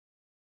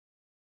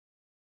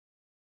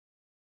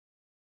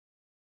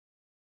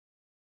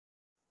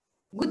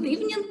Good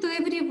evening to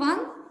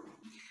everyone,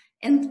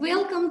 and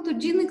welcome to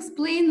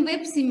geneXplain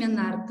web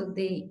seminar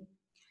today.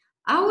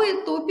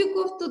 Our topic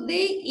of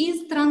today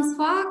is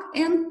TRANSFAC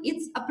and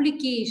its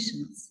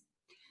applications.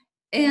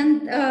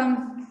 And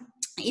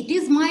it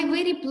is my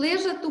very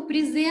pleasure to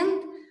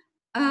present,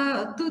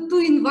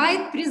 to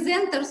invite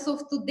presenters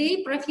of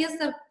today,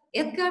 Professor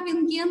Edgar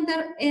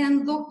Wingender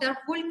and Dr.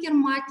 Volker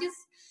Mattis.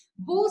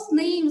 Both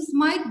names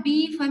might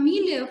be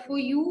familiar for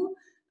you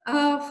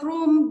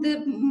from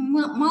the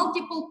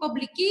multiple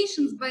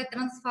publications by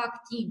TRANSFAC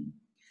team.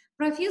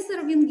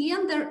 Professor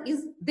Wingender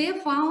is the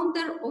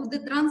founder of the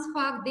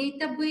TRANSFAC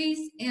database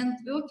and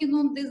working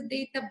on this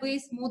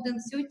database more than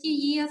 30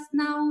 years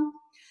now.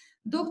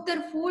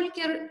 Dr.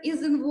 Volker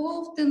is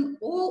involved in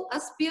all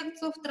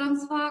aspects of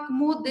TRANSFAC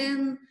more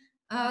than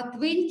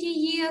 20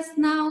 years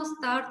now,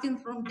 starting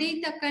from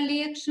data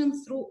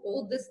collection through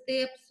all the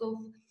steps of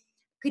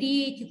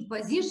creating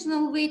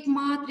positional weight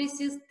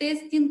matrices,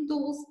 testing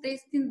tools,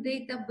 testing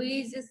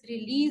databases,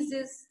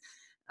 releases,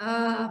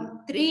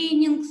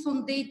 trainings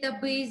on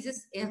databases,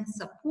 and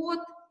support.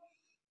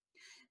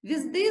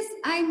 With this,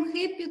 I'm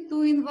happy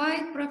to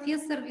invite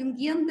Professor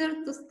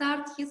Wingender to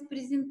start his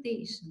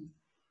presentation.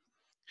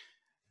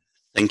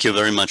 Thank you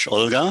very much,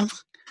 Olga.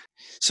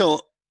 So,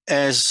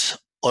 as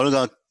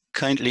Olga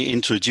kindly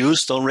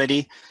introduced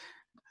already,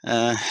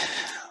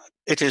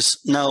 it is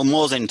now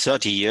more than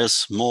 30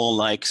 years, more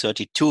like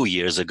 32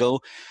 years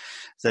ago,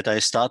 that I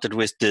started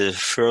with the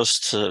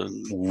first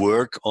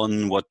work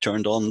on what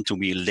turned on to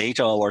be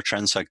later our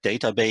TRANSFAC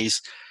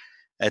database.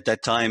 At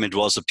that time, it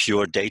was a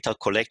pure data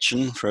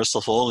collection, first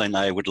of all, and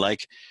I would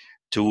like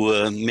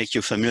to make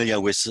you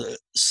familiar with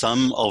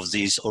some of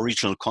these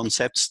original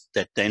concepts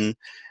that then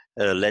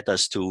led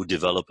us to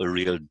develop a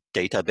real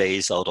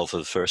database out of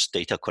a first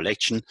data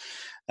collection.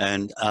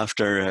 And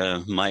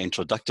after my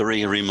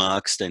introductory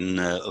remarks, then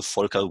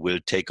Volker will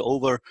take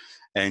over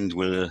and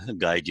will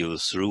guide you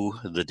through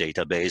the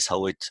database,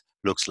 how it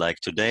looks like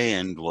today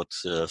and what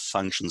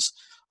functions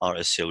are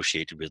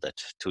associated with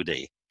it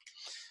today.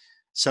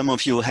 Some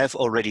of you have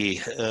already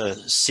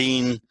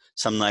seen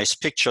some nice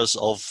pictures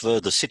of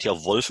the city of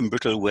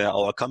Wolfenbüttel, where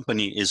our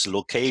company is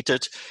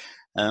located.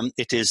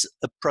 It is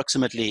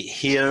approximately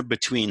here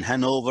between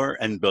Hanover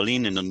and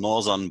Berlin in the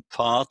northern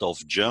part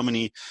of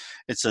Germany.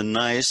 It's a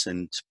nice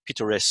and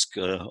picturesque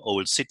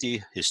old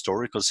city,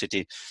 historical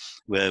city,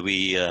 where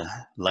we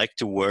like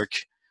to work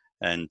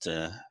and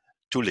to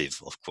live,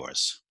 of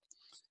course.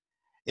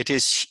 It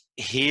is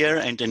here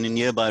and in a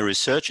nearby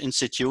research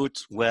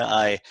institute where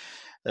I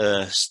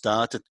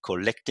started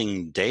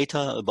collecting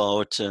data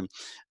about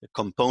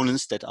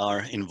components that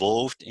are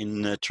involved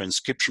in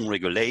transcription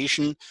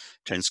regulation,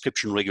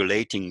 transcription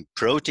regulating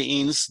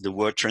proteins. The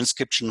word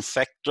transcription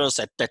factors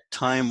at that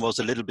time was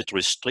a little bit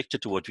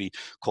restricted to what we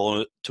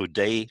call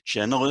today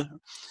general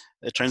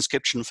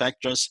transcription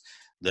factors.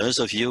 Those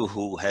of you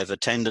who have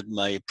attended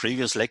my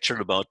previous lecture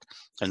about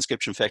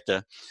transcription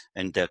factor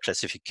and their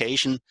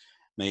classification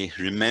may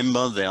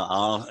remember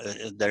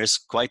there is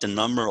quite a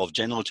number of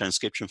general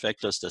transcription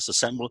factors that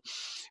assemble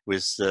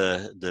with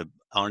the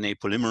RNA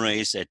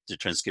polymerase at the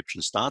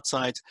transcription start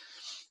site.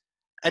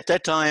 At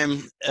that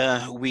time,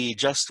 we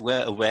just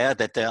were aware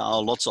that there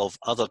are lots of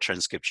other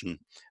transcription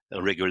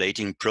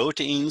regulating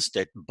proteins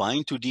that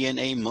bind to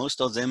DNA, most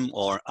of them,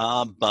 or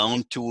are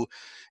bound to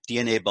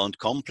DNA-bound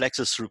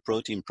complexes through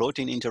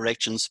protein-protein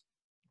interactions.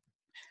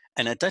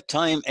 And at that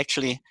time,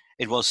 actually,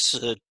 it was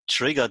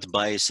triggered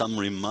by some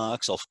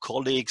remarks of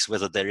colleagues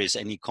whether there is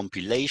any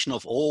compilation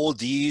of all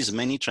these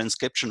many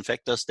transcription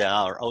factors that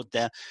are out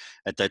there.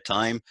 At that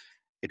time,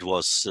 it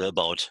was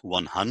about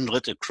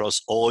 100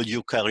 across all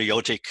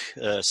eukaryotic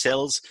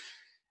cells.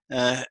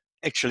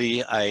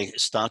 Actually, I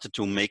started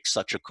to make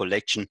such a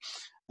collection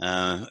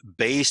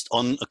based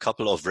on a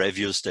couple of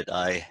reviews that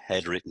I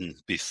had written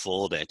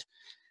before that.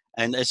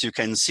 And as you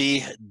can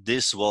see,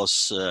 this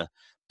was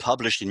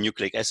published in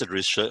Nucleic Acid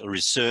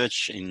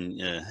Research in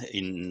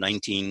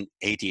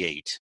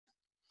 1988.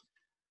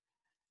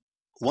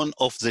 One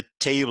of the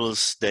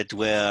tables that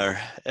were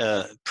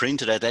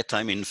printed at that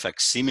time in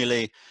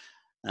facsimile,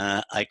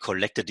 I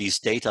collected these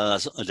data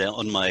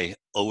on my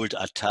old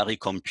Atari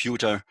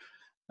computer.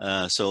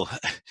 So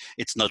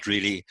it's not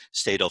really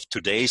state of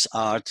today's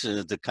art,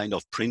 the kind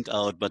of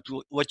printout, but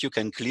what you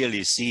can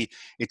clearly see,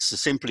 it's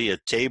simply a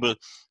table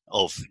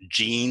of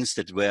genes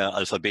that were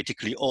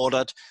alphabetically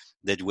ordered,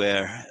 that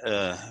were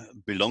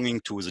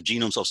belonging to the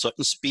genomes of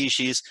certain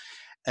species,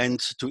 and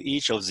to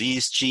each of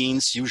these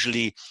genes,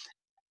 usually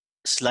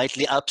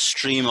slightly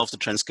upstream of the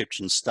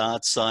transcription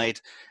start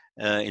site,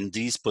 in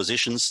these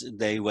positions,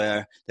 there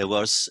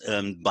was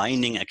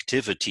binding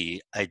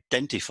activity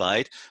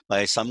identified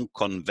by some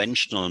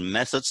conventional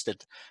methods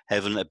that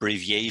have an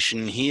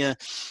abbreviation here.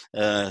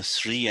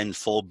 3 and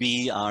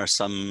 4B are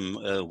some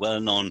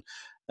well-known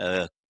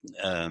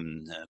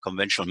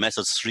conventional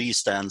methods. 3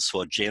 stands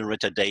for gel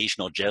retardation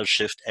or gel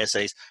shift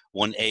assays.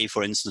 1A,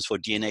 for instance, for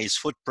DNase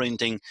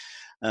footprinting.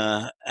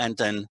 And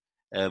then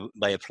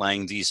by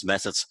applying these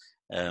methods,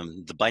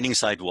 the binding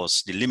site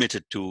was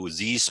delimited to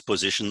these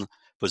positions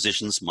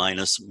positions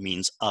minus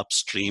means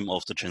upstream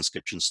of the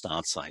transcription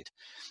start site.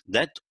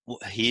 That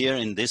here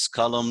in this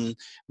column,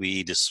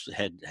 we just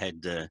had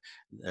in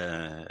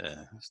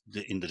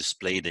the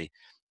display the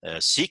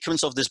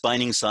sequence of this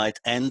binding site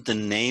and the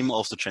name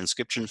of the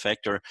transcription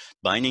factor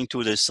binding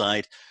to this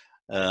site.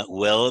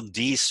 Well,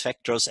 these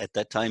factors at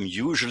that time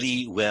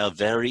usually were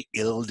very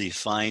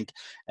ill-defined,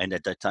 and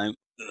at that time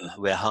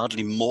were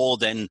hardly more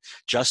than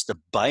just a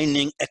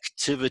binding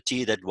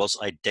activity that was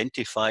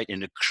identified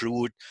in a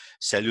crude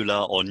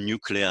cellular or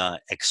nuclear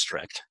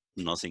extract,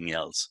 nothing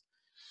else.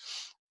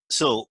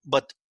 So,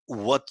 but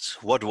what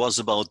was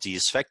about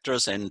these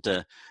factors? And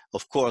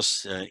of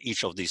course,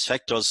 each of these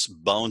factors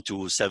bound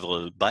to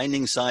several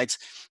binding sites.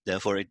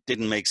 Therefore, it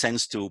didn't make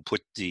sense to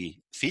put the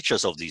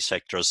features of these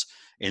factors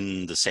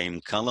in the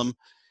same column.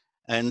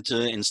 And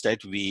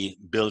instead, we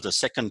built a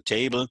second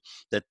table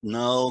that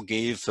now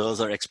gave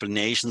further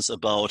explanations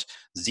about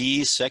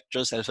these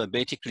factors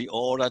alphabetically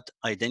ordered,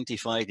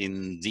 identified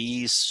in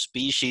these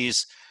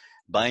species,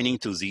 binding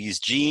to these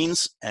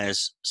genes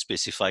as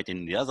specified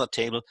in the other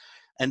table,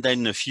 and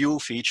then a few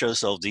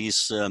features of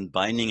these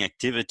binding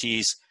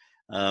activities,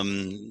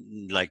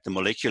 like the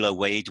molecular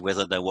weight,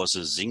 whether there was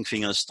a zinc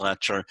finger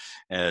structure,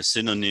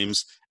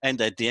 synonyms, and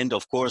at the end,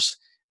 of course,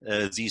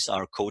 these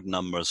are code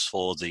numbers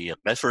for the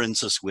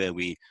references where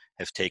we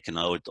have taken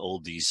out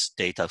all these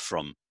data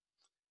from.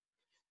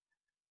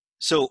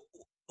 So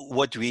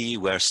what we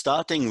were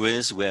starting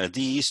with were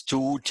these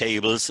two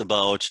tables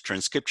about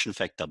transcription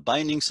factor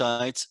binding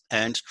sites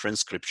and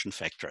transcription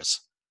factors.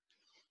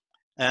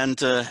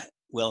 And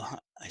well,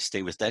 I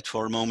stay with that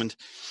for a moment.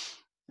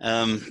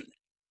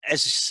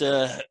 As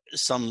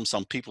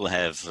some people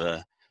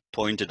have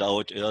pointed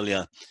out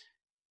earlier,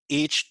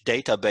 each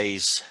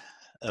database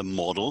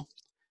model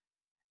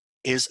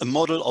is a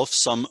model of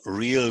some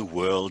real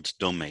world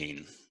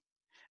domain.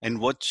 And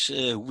what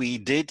we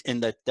did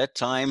in that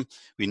time,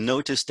 we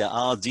noticed there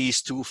are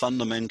these two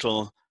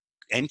fundamental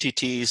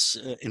entities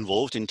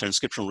involved in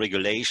transcriptional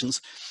regulations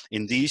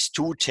in these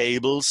two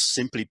tables,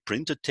 simply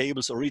printed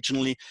tables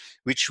originally,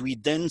 which we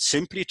then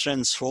simply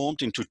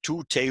transformed into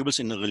two tables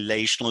in a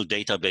relational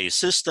database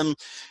system,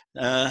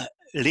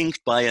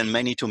 linked by a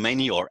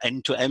many-to-many or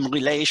end-to-M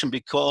relation,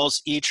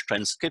 because each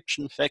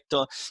transcription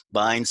factor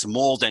binds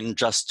more than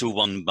just to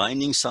one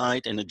binding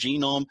site in a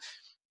genome.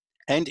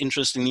 And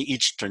interestingly,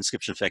 each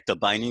transcription factor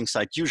binding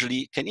site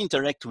usually can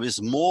interact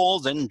with more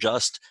than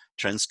just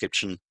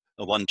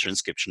one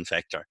transcription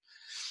factor.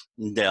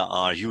 There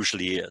are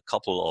usually a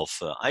couple of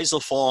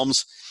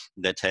isoforms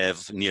that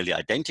have nearly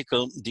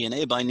identical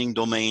DNA binding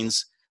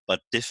domains, but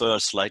differ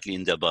slightly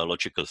in their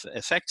biological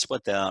effects,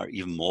 but there are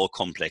even more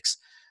complex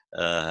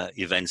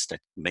events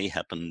that may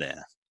happen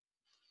there.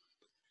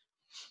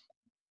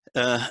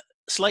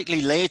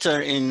 Slightly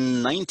later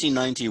in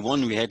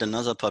 1991, we had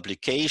another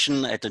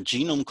publication at a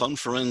genome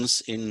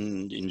conference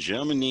in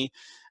Germany.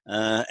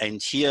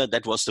 And here,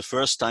 that was the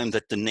first time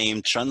that the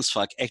name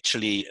TRANSFAC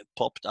actually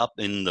popped up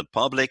in the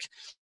public.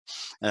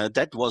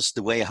 That was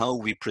the way how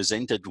we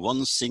presented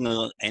one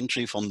single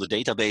entry from the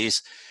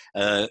database,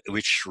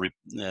 which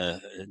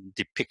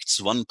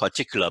depicts one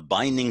particular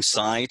binding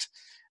site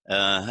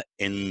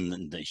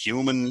in a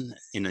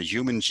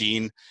human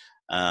gene.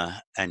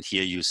 And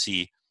here you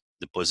see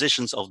the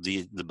positions of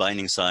the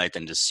binding site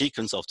and the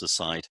sequence of the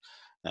site,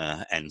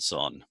 and so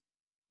on.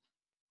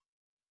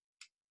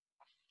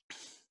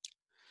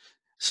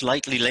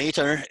 Slightly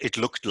later, it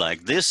looked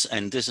like this,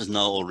 and this is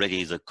now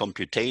already the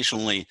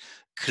computationally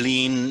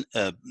clean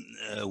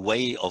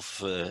way of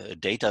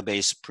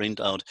database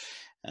printout.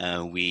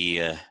 We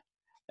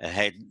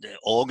had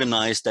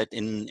organized that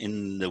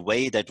in the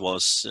way that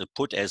was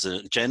put as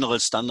a general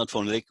standard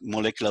for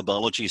molecular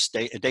biology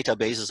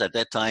databases at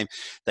that time.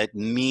 That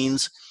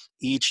means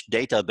each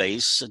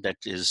database that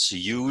is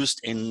used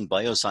in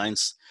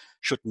bioscience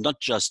should not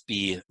just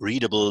be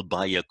readable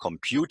by a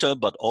computer,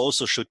 but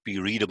also should be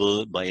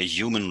readable by a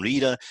human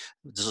reader.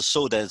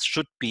 So there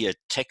should be a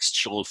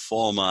textual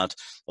format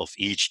of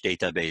each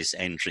database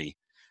entry.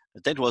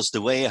 That was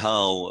the way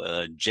how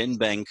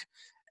GenBank,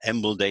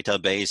 EMBL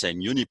database,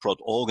 and UniProt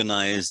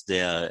organized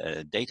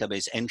their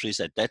database entries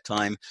at that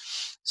time.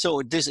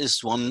 So this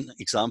is one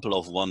example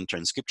of one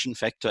transcription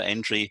factor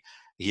entry.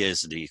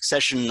 Here's the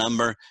accession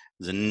number,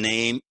 the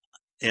name,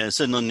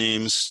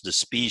 synonyms, the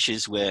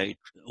species where it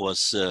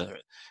was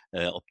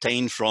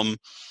obtained from,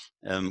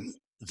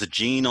 the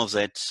gene of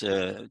that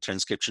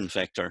transcription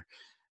factor,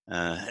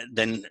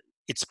 then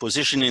its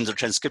position in the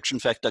transcription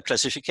factor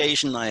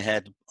classification I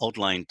had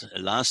outlined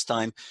last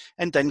time,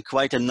 and then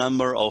quite a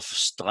number of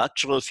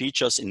structural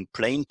features in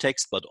plain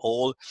text, but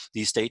all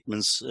these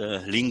statements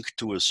link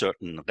to a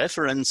certain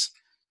reference.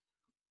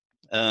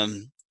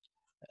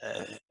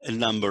 A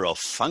number of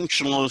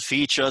functional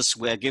features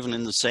were given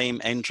in the same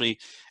entry,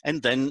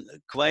 and then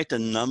quite a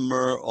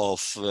number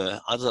of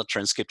other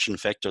transcription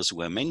factors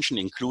were mentioned,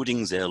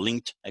 including their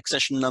linked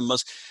accession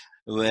numbers,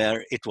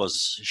 where it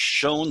was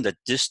shown that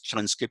this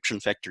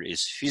transcription factor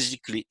is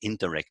physically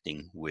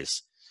interacting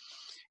with.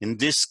 In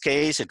this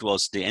case, it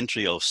was the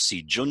entry of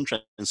CJUN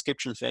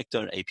transcription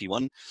factor,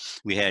 AP1.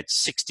 We had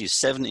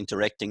 67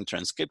 interacting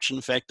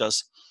transcription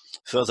factors.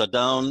 Further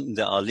down,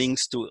 there are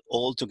links to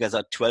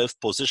altogether 12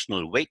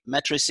 positional weight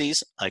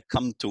matrices. I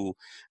come to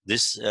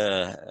this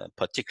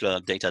particular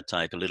data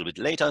type a little bit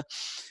later.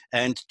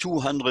 And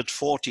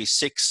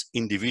 246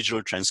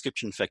 individual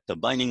transcription factor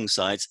binding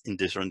sites in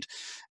different,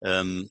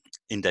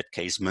 in that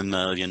case,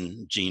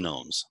 mammalian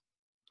genomes.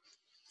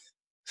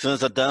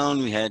 Further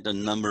down, we had a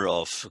number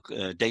of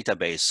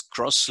database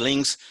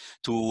cross-links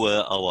to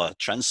our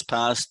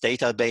TransPath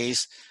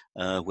database,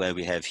 where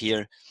we have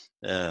here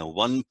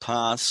one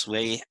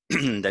pathway,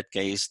 in that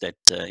case, that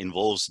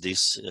involves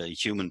this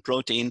human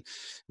protein.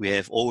 We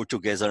have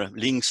altogether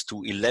links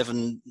to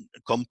 11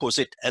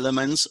 composite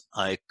elements.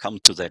 I come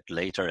to that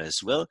later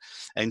as well,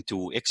 and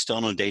to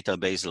external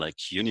databases like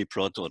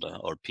UniProt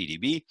or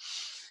PDB.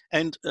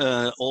 And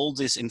all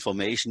this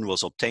information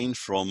was obtained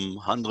from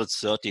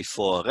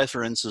 134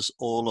 references.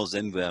 All of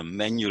them were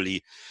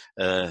manually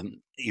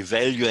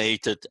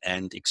evaluated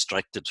and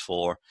extracted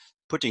for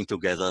putting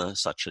together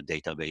such a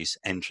database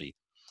entry.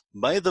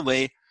 By the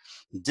way,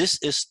 this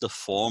is the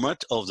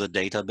format of the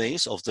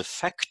database, of the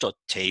factor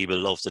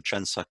table of the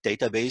TRANSFAC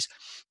database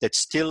that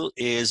still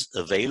is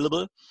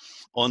available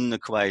on a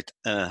quite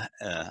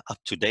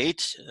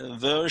up-to-date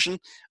version.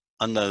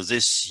 Under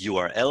this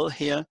URL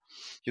here,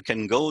 you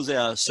can go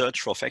there,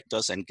 search for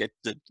factors, and get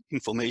the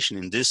information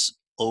in this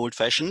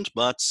old-fashioned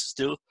but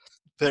still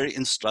very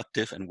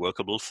instructive and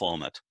workable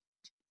format.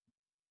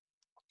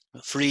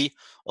 Free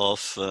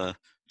of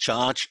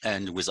charge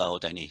and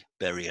without any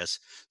barriers,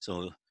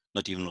 so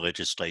not even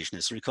registration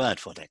is required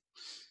for that.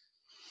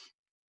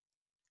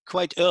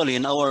 Quite early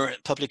in our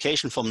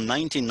publication from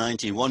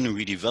 1991,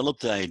 we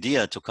developed the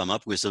idea to come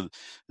up with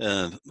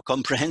a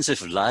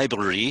comprehensive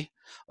library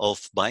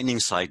of binding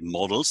site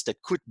models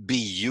that could be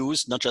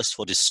used not just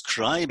for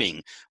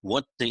describing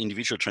what the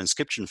individual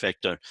transcription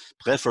factor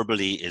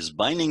preferably is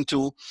binding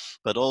to,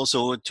 but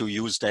also to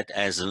use that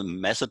as a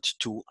method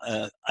to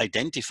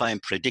identify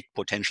and predict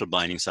potential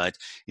binding sites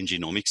in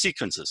genomic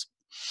sequences.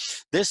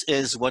 This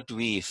is what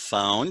we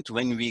found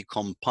when we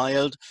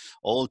compiled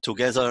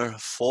altogether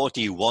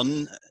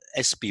 41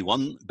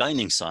 SP1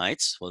 binding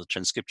sites for the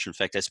transcription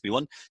factor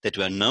SP1 that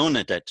were known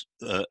at that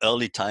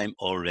early time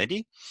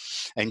already.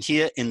 And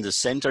here in the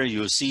center,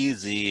 you see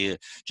the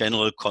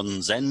general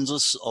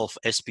consensus of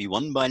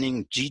SP1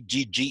 binding,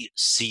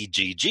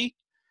 GGG-CGG.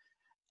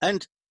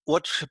 And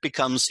what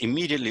becomes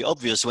immediately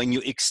obvious when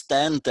you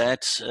extend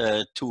that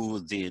to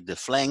the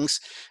flanks,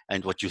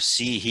 and what you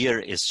see here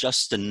is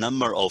just the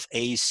number of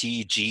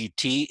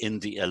ACGT in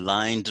the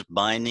aligned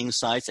binding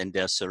sites and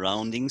their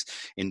surroundings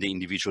in the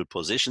individual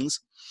positions.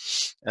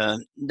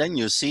 Then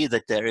you see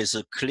that there is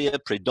a clear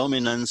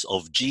predominance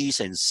of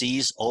Gs and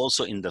Cs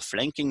also in the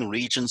flanking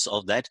regions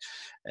of that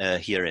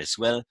here as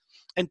well.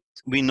 And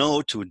we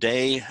know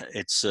today,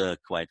 it's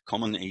quite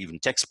common, even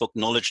textbook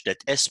knowledge,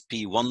 that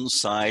SP1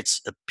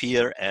 sites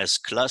appear as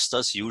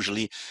clusters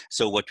usually.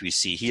 So what we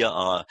see here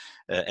are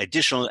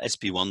additional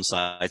SP1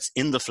 sites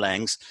in the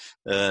flanks.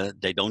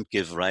 They don't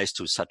give rise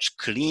to such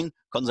clean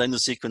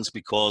consensus sequence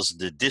because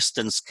the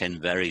distance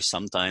can vary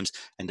sometimes,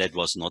 and that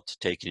was not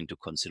taken into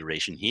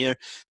consideration here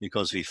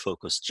because we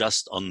focused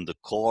just on the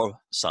core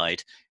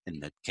site in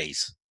that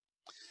case.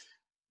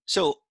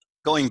 So,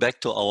 going back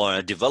to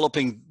our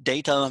developing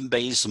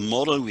database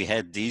model, we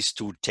had these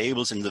two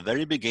tables in the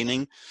very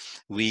beginning.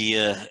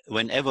 We,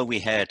 whenever we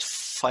had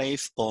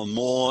 5 or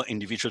more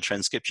individual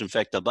transcription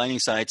factor binding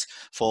sites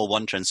for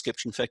one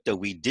transcription factor,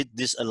 we did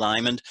this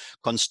alignment,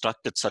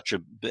 constructed such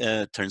a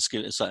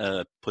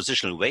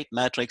positional weight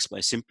matrix by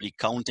simply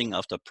counting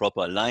after proper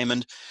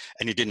alignment.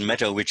 And it didn't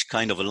matter which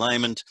kind of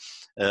alignment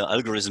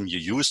algorithm you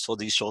used for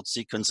these short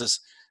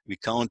sequences. We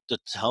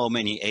counted how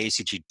many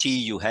ACGT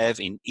you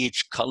have in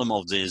each column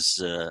of this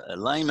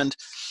alignment,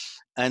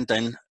 and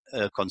then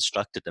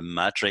constructed a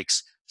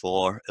matrix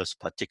for a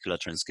particular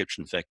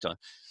transcription factor.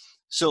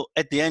 So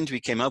at the end, we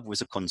came up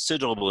with a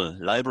considerable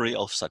library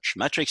of such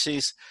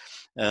matrices.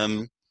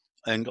 And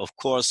of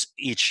course,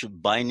 each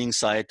binding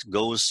site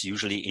goes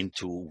usually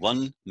into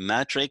one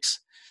matrix.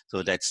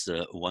 So that's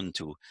the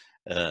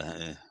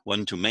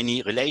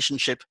one-to-many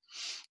relationship.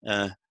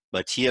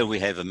 But here we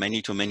have a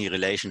many-to-many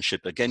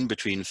relationship again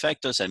between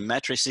factors and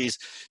matrices,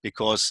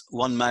 because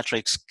one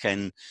matrix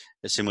can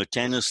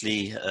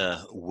simultaneously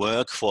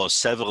work for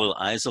several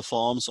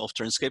isoforms of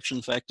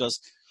transcription factors.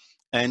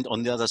 And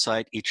on the other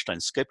side, each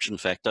transcription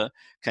factor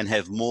can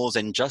have more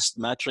than just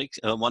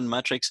one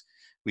matrix.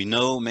 We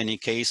know many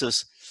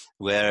cases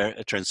where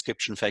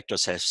transcription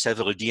factors have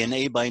several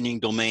DNA binding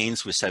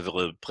domains with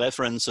several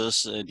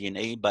preferences,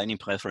 DNA binding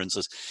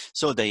preferences.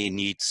 So they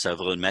need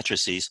several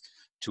matrices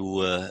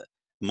to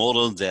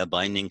model their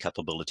binding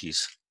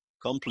capabilities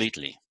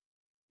completely.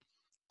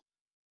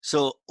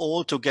 So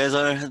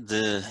altogether,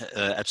 the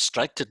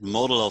abstracted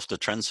model of the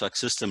TRANSFAC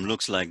system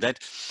looks like that.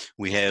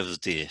 We have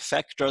the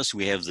factors,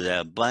 we have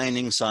the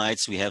binding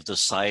sites, we have the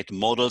site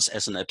models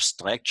as an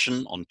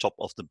abstraction on top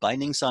of the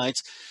binding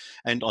sites.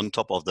 And on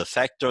top of the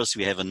factors,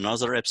 we have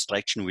another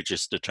abstraction, which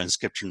is the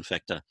transcription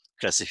factor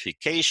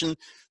classification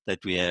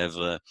that we have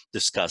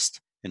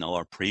discussed in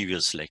our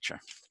previous lecture.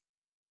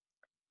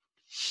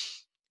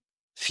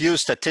 Few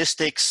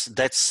statistics,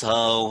 that's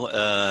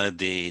how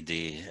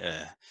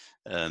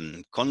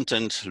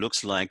content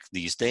looks like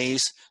these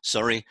days.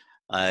 Sorry,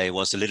 I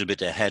was a little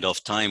bit ahead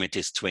of time. It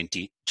is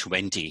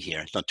 2020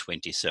 here, not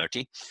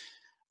 2030.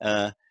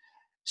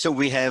 So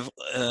we have,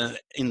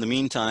 in the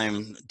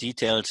meantime,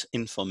 detailed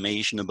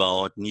information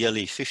about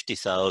nearly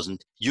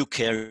 50,000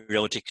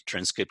 eukaryotic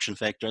transcription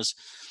factors,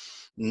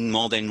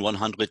 more than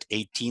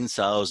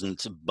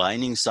 118,000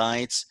 binding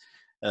sites,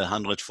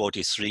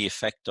 143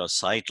 factor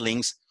site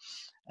links,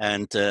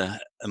 and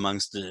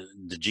amongst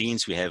the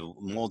genes, we have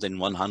more than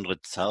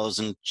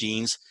 100,000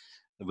 genes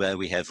where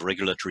we have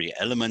regulatory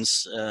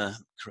elements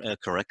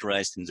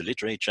characterized in the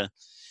literature.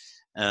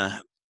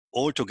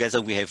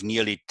 Altogether, we have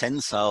nearly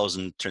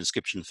 10,000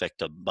 transcription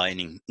factor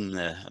binding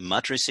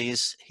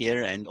matrices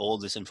here, and all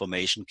this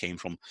information came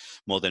from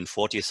more than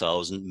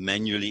 40,000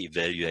 manually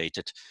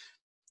evaluated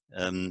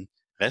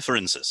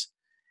references.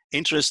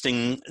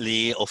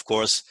 Interestingly, of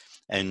course,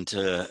 and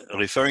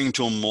referring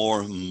to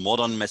more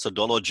modern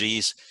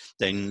methodologies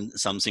than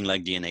something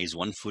like DNase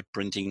 1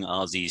 footprinting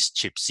are these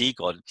ChIP-seq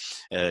or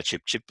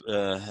chip-chip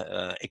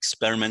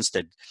experiments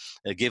that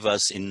give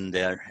us in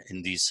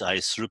these high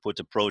throughput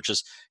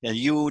approaches a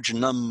huge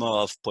number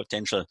of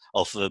potential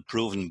of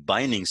proven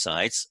binding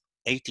sites.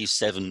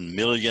 87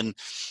 million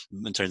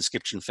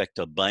transcription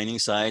factor binding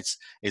sites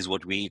is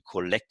what we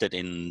collected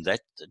in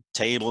that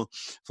table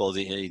for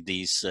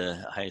these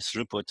high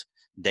throughput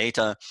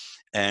data,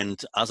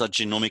 and other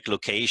genomic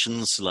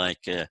locations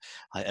like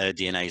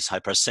DNase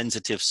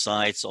hypersensitive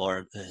sites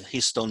or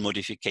histone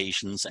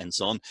modifications and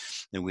so on.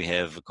 And we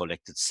have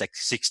collected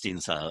 16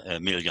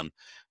 million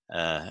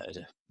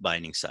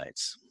binding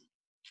sites.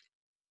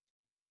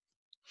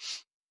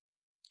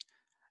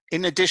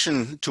 In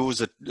addition to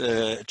the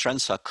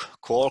TRANSFAC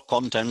core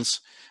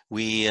contents,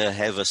 we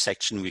have a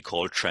section we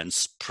call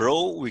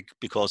TransPro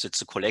because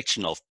it's a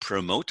collection of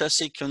promoter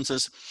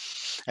sequences.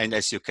 And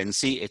as you can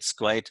see, it's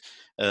quite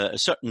a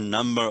certain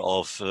number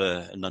of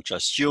not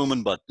just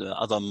human, but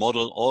other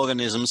model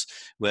organisms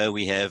where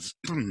we have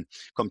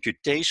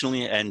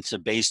computationally and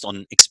based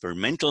on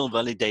experimental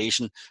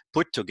validation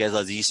put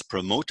together these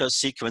promoter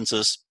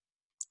sequences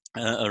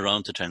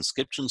around the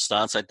transcription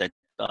start site that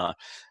are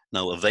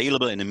now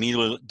available and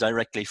amenable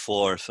directly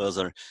for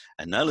further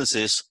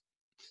analysis.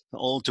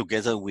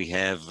 Altogether, we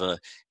have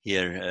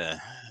here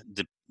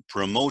the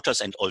promoters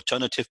and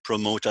alternative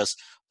promoters,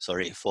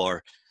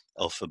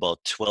 of about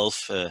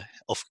 12,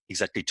 of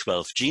exactly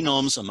 12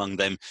 genomes, among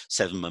them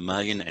 7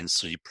 mammalian and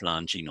 3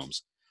 plant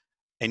genomes.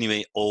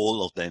 Anyway,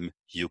 all of them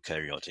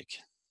eukaryotic.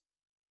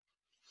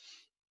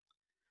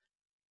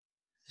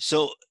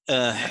 So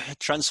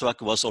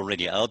TRANSFAC was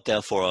already out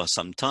there for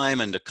some time,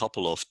 and a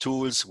couple of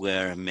tools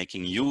were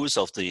making use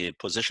of the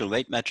positional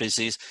weight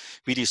matrices.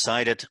 We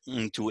decided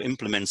to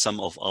implement some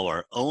of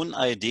our own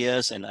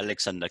ideas, and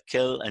Alexander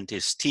Kell and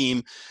his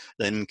team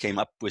then came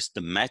up with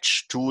the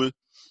match tool,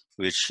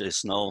 which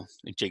is now an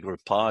integral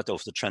part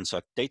of the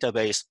TRANSFAC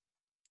database,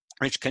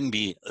 which can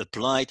be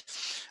applied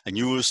and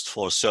used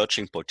for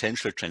searching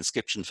potential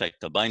transcription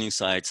factor binding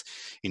sites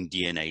in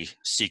DNA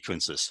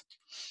sequences.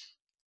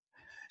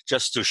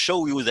 Just to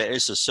show you, there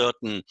is a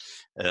certain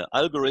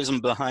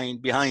algorithm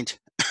behind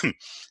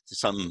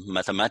some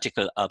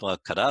mathematical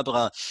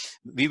abracadabra.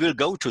 We will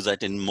go to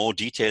that in more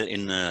detail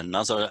in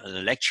another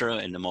lecture,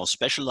 in a more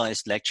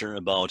specialized lecture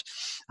about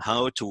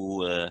how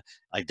to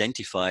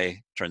identify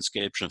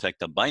transcription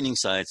factor binding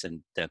sites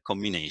and their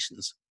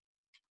combinations.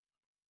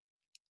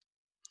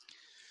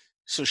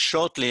 So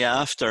shortly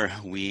after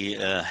we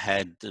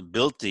had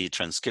built the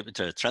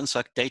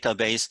TRANSFAC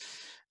database,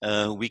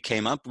 we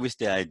came up with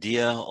the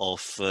idea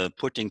of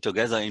putting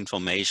together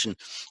information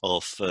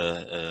of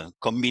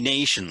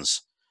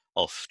combinations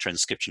of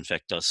transcription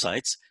factor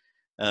sites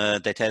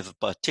that have a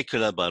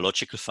particular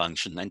biological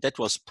function. And that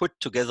was put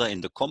together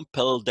in the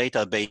compel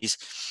database.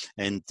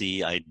 And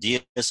the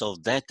ideas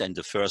of that and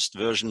the first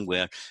version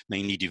were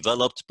mainly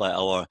developed by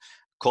our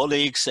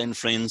colleagues and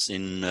friends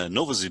in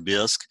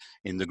Novosibirsk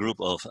in the group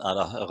of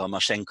Ada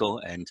Ramashenko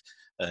and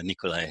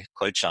Nikolai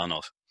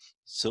Kolchanov.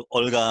 So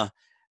Olga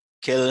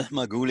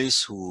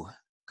Kell-Margulis, who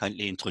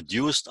kindly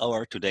introduced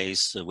our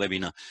today's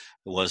webinar,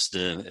 was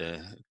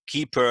the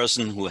key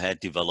person who had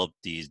developed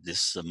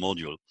this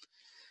module.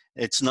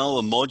 It's now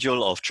a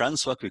module of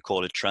TRANSFAC. We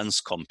call it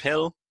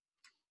transcompel.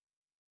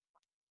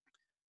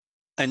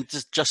 And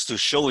just to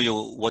show you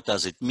what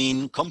does it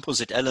mean,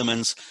 composite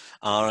elements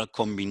are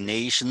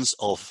combinations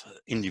of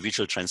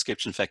individual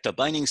transcription factor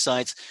binding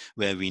sites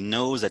where we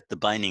know that the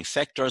binding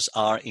factors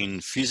are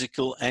in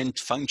physical and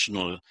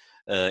functional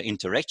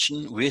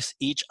interaction with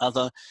each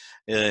other.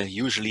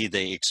 Usually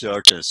they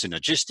exert a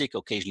synergistic,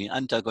 occasionally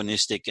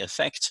antagonistic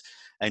effect.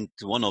 And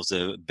one of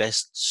the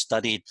best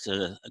studied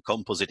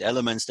composite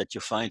elements that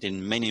you find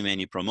in many,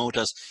 many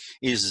promoters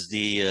is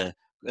the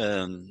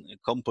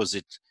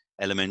composite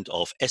element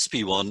of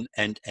sp1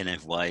 and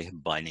NFY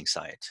binding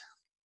site.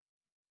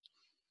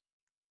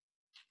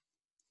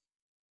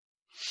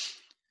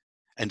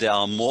 And there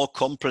are more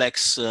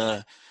complex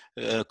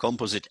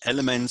composite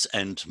elements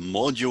and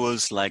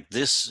modules like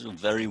this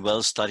very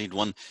well studied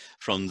one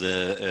from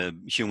the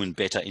human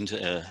beta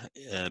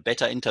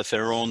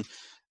interferon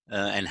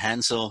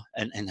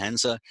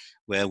enhancer,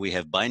 where we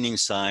have binding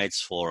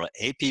sites for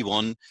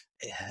AP1,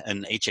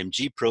 an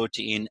HMG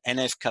protein,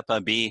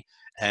 NF-kappa B,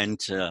 and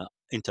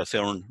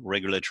interferon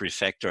regulatory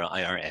factor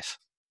IRF.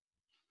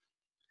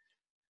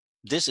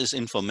 This is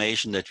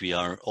information that we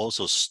are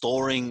also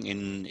storing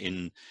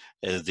in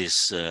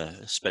this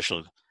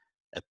special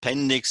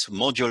appendix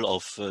module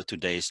of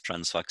today's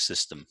TRANSFAC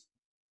system.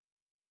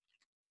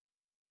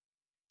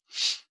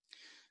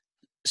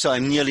 So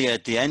I'm nearly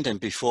at the end, and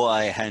before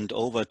I hand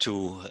over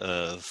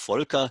to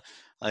Volker,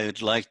 I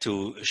would like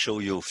to show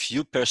you a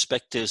few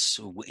perspectives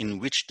in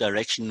which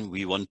direction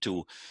we want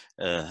to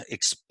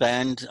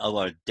expand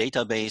our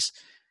database.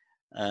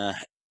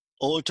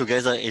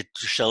 Altogether, it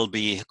shall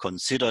be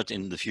considered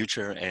in the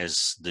future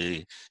as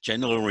the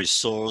general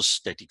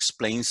resource that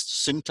explains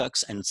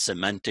syntax and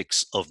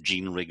semantics of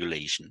gene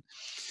regulation.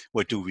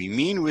 What do we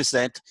mean with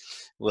that?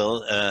 Well,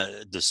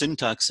 the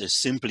syntax is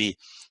simply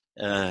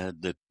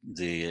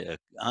the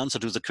answer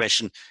to the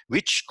question,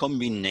 which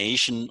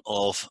combination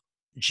of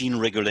gene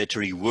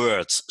regulatory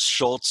words,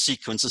 short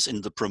sequences in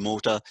the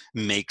promoter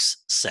makes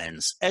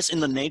sense. As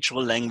in the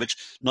natural language,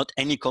 not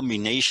any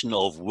combination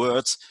of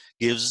words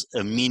gives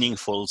a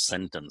meaningful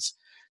sentence.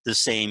 The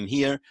same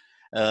here,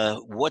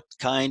 what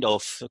kind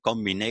of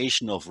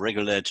combination of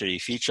regulatory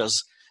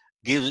features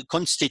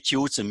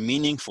constitutes a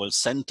meaningful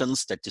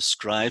sentence that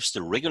describes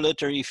the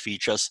regulatory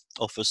features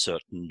of a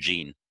certain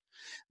gene.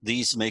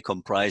 These may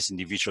comprise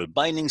individual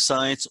binding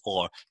sites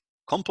or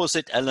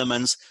composite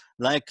elements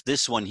like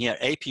this one here,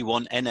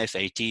 AP1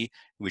 NFAT,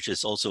 which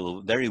is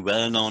also very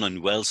well known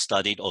and well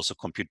studied, also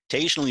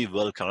computationally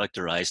well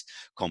characterized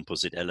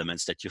composite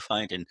elements that you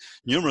find in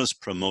numerous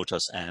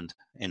promoters and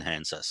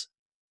enhancers.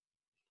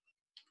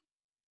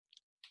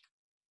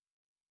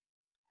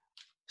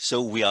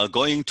 So we are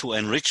going to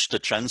enrich the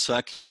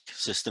TRANSFAC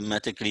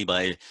systematically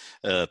by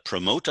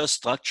promoter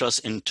structures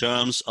in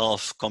terms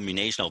of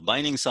combination of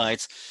binding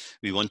sites.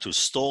 We want to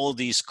store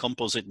these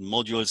composite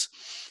modules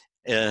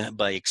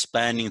by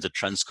expanding the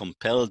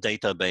transcompel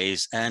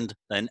database and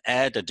then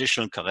add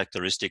additional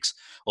characteristics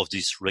of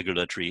these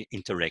regulatory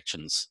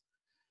interactions.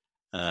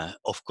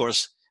 Of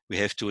course, we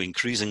have to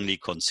increasingly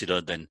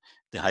consider then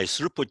the high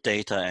throughput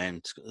data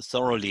and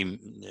thoroughly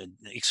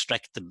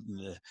extract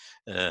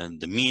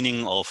the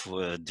meaning of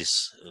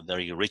this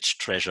very rich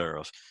treasure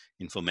of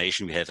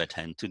information we have at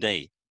hand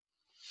today.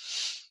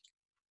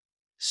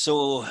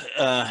 So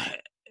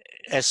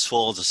as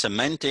for the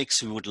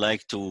semantics, we would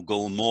like to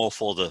go more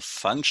for the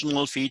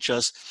functional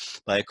features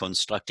by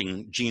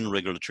constructing gene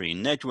regulatory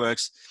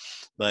networks,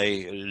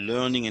 by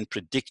learning and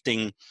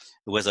predicting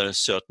whether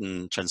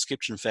certain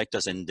transcription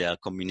factors and their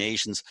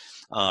combinations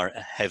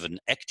have an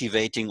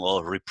activating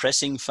or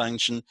repressing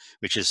function,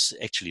 which is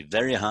actually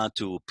very hard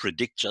to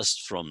predict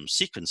just from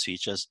sequence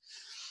features.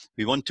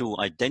 We want to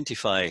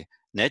identify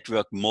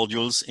network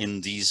modules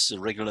in these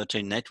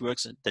regulatory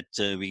networks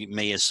that we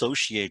may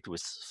associate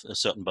with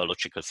certain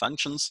biological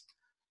functions.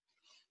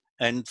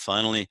 And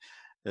finally,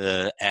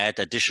 add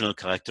additional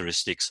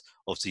characteristics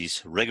of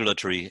these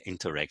regulatory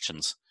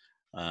interactions.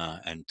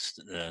 And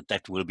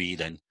that will be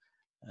then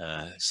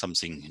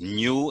something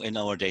new in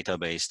our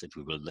database that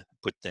we will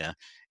put there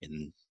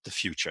in the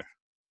future.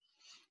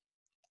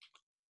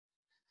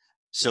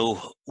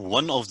 So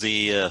one of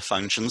the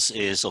functions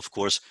is, of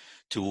course,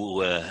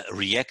 to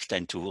react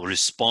and to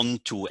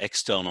respond to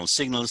external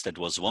signals. That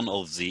was one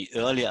of the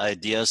early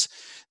ideas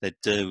that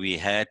we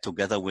had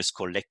together with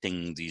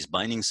collecting these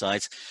binding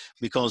sites,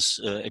 because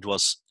it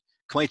was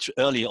quite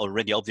early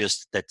already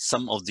obvious that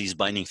some of these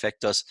binding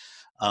factors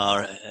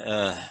are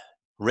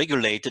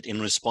regulated in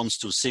response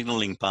to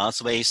signaling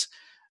pathways.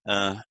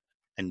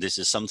 And this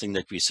is something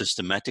that we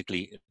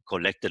systematically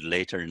collected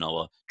later in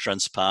our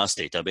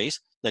TransPath database.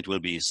 That will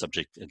be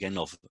subject again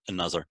of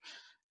another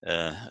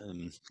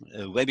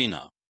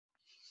webinar.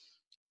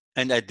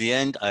 And at the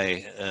end,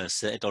 I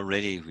said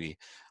already, we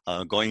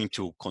are going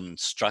to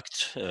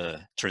construct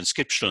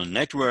transcriptional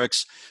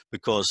networks,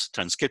 because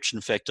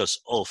transcription factors,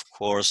 of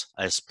course,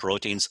 as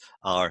proteins,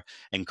 are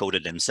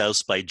encoded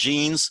themselves by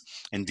genes,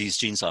 and these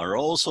genes are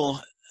also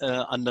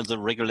under the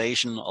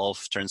regulation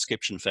of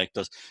transcription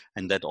factors,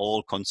 and that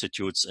all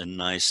constitutes a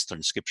nice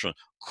transcriptional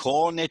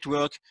core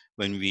network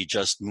when we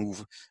just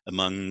move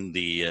among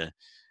the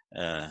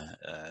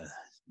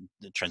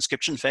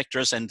transcription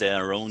factors and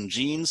their own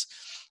genes,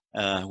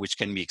 which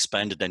can be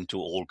expanded into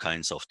all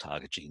kinds of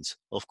target genes,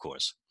 of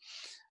course.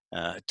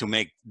 To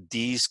make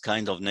these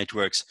kind of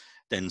networks,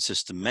 then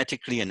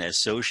systematically and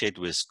associate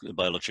with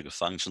biological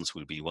functions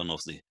will be one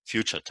of the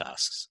future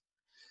tasks.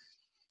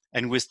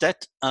 And with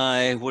that,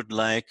 I would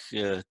like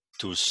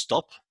to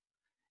stop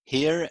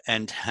here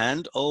and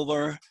hand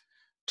over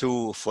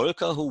to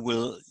Volker, who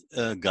will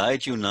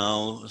guide you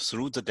now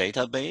through the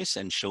database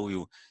and show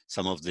you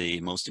some of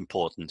the most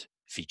important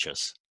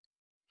features.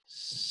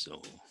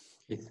 So,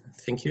 okay,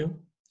 thank you.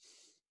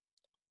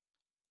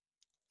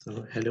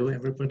 So, hello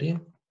everybody.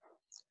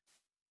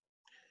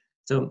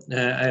 So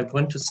I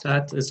want to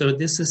start. So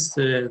this is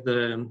the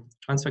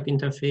TRANSFAC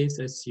interface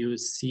as you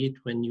see it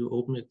when you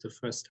open it the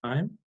first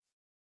time,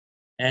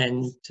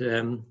 and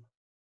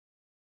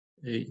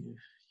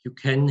you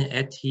can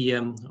add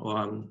here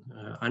or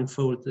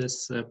unfold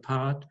this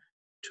part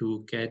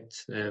to get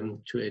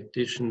to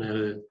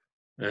additional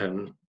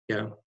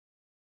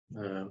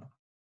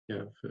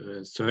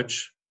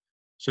search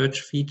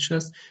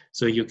features.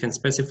 So you can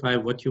specify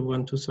what you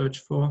want to search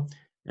for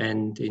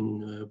and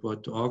in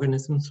what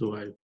organism. So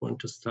I want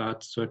to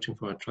start searching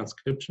for a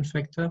transcription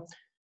factor,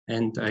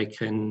 and I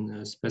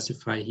can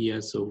specify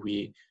here. So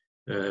we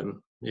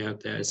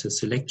there is a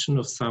selection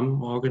of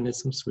some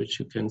organisms which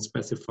you can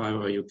specify,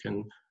 or you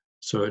can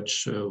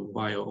search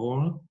via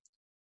all.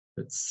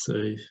 Let's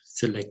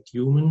select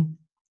human,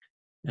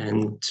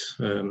 and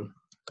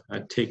I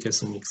take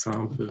as an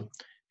example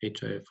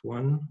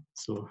HIF1,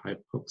 so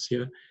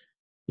hypoxia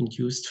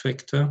induced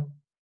factor.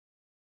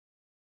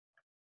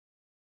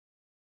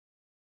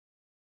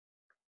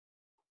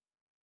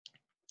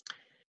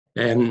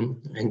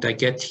 And I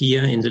get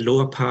here in the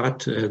lower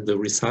part the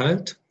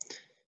result,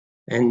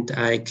 and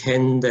I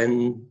can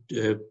then,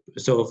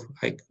 so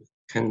I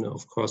can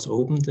of course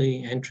open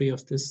the entry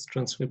of this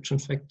transcription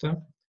factor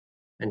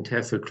and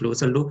have a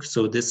closer look.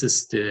 So this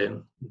is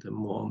the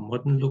more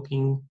modern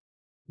looking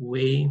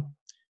way.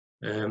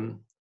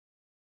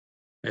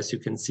 As you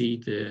can see,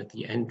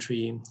 the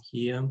entry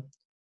here,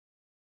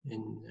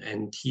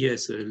 and here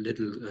is a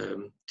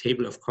little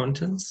table of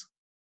contents.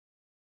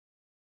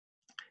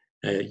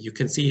 You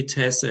can see it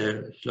has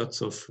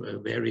lots of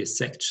various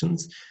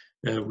sections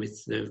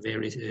with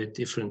very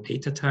different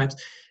data types.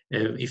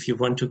 If you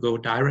want to go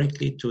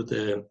directly to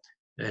the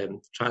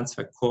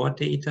TRANSFAC core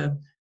data,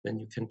 then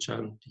you can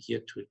jump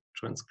here to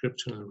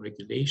transcriptional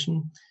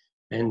regulation.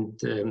 And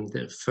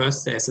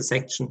first there's a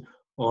section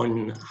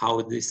on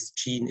how this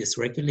gene is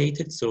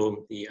regulated,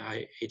 so the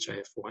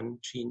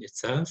HIF1 gene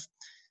itself.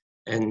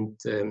 And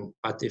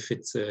but if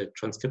it's a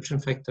transcription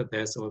factor,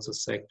 there's also a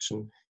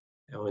section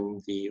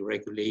on the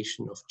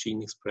regulation of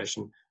gene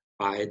expression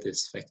by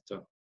this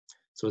factor.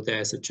 So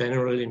there's a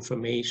general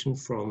information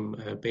from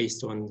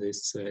based on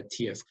this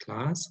TF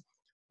class,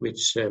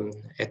 which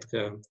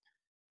Edgar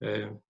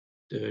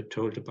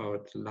told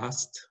about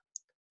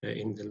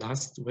in the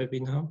last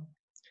webinar,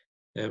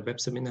 web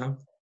seminar.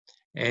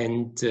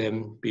 And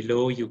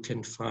below you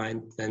can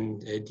find then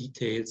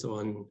details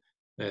on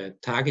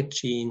target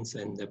genes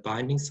and the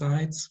binding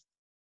sites,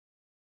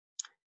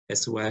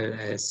 as well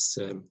as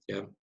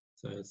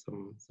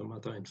some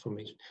other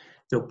information.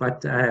 So,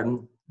 but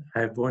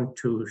I want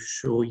to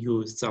show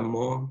you some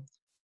more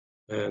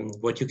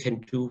what you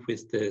can do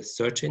with the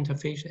search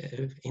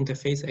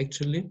interface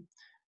actually.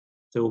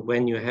 So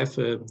when you have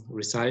a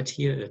result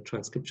here, a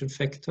transcription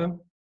factor,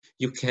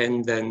 you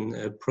can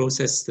then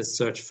process the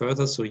search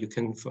further. So you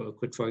can,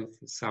 could for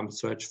example,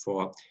 search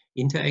for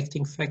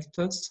interacting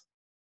factors.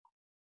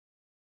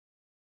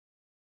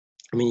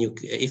 I mean,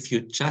 if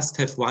you just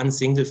have one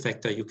single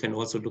factor, you can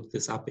also look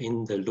this up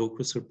in the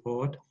locus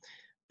report.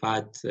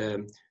 But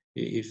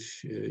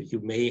if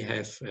you may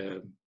have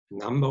a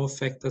number of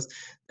factors,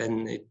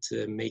 then it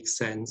makes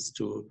sense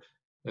to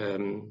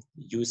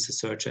use the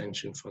search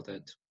engine for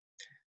that.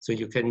 So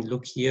you can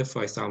look here,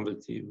 for example,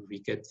 we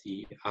get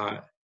the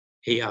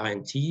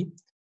ARNT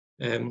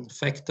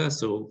factor,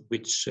 so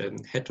which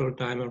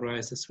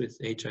heterodimerizes with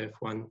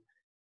HIF1,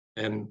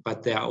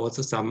 but there are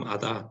also some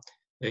other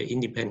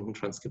independent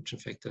transcription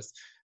factors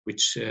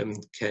which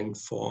can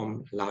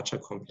form larger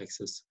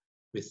complexes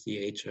with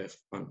the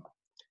HIF1.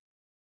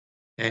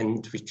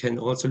 And we can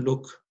also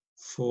look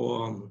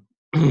for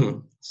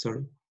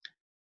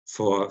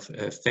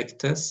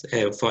factors,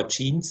 for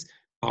genes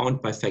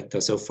bound by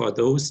factors. So for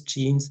those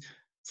genes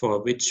for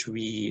which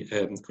we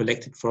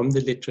collected from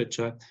the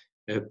literature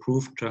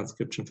proved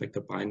transcription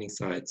factor binding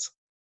sites.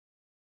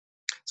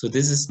 So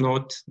this is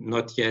not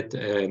yet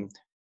a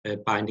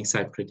binding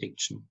site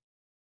prediction.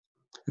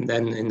 And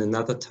then in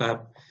another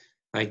tab,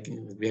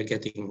 we are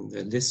getting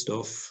the list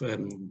of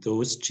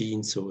those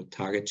genes, so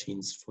target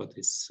genes for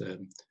this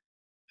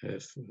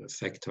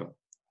factor.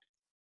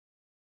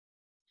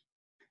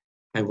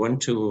 I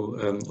want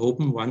to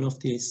open one of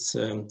these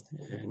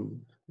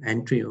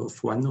entry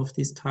of one of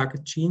these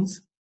target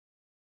genes.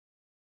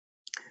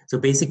 So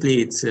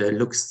basically, it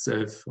looks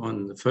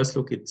on the first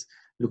look, it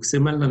looks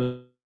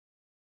similar.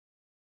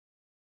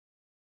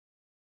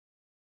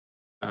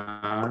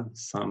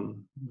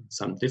 Some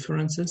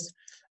differences.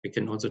 I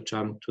can also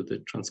jump to the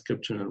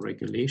transcriptional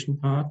regulation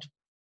part.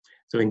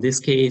 So in this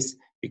case,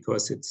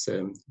 because it's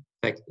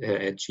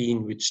a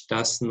gene which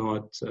does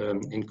not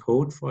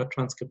encode for a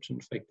transcription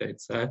factor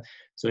itself.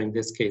 So in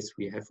this case,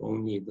 we have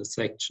only the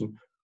section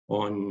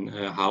on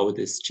how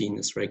this gene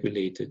is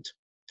regulated,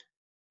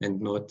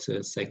 and not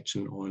a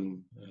section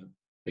on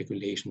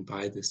regulation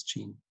by this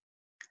gene.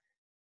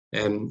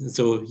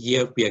 So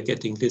here we are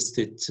getting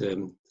listed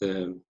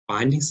the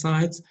binding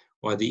sites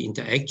or the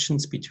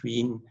interactions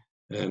between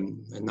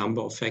a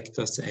number of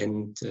factors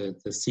and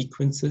the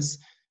sequences,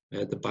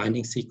 the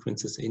binding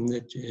sequences in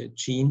the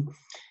gene.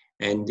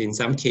 And in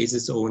some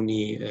cases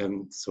only,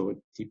 so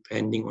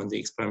depending on the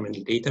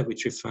experimental data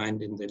which we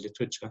find in the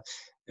literature,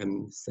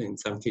 so in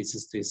some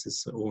cases this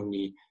is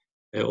only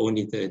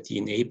the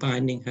DNA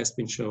binding has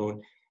been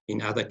shown.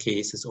 In other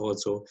cases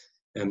also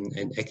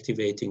an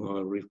activating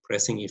or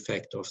repressing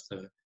effect of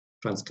the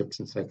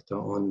transcription factor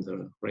on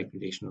the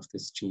regulation of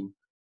this gene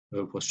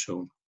was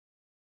shown.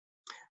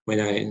 When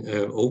I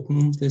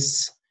open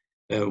this,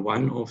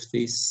 one of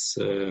these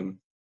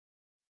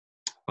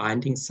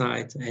binding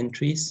site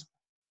entries,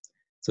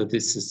 so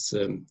this is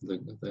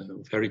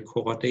the very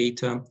core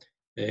data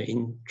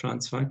in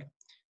TRANSFAC,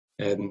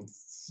 and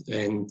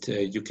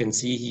you can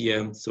see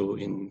here, so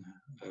in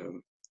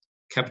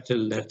capital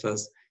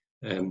letters,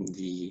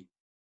 the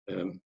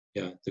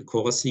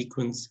core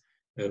sequence,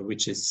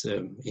 which is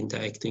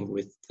interacting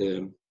with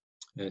the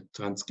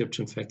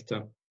transcription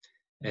factor.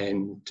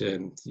 And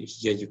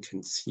here you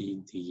can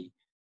see the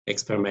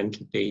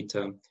experimental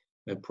data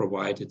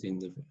provided in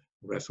the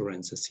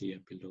references here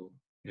below.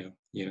 Yeah,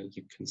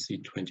 you can see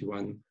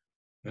 21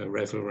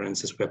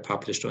 references were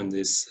published on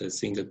this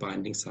single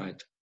binding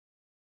site.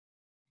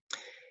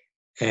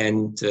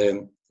 And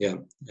in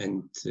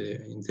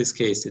this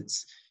case,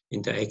 it's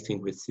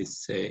interacting with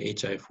this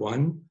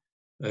HIF1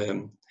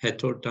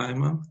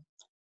 heterodimer.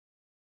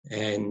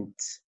 And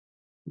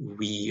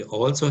we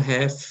also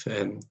have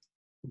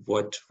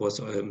what was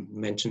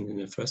mentioned in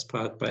the first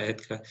part by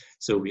Edgar.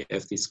 So we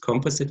have these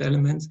composite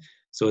elements.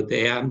 So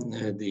there,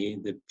 the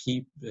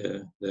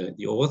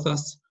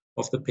authors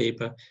of the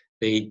paper,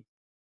 they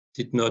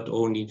did not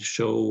only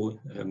show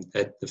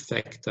that the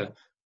factor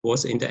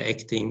was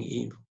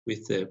interacting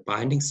with the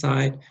binding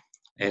site,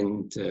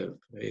 and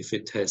if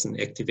it has an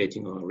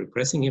activating or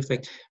repressing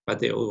effect, but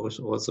they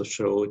also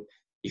showed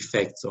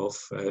effects of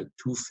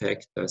two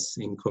factors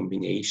in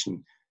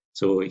combination.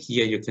 So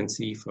here you can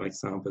see, for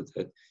example,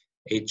 that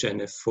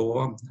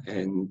HNF4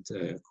 and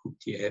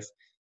CUPTF,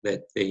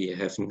 that they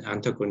have an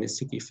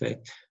antagonistic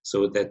effect,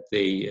 so that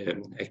they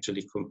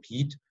actually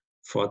compete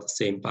for the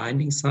same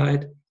binding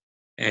site.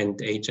 And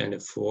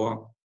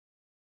HNF4,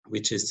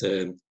 which is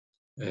I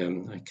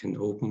can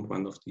open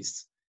one of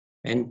these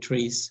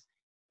entries.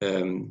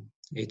 HN4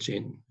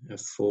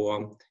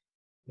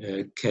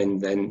 can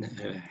then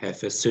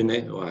have has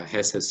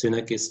a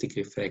synergistic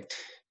effect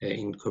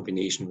in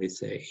combination with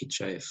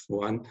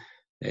HIF1.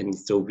 And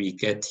so we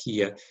get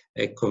here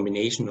a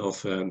combination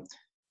of a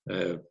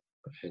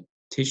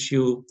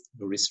tissue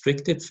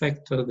restricted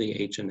factor, the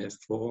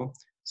HNF4,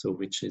 so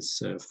which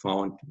is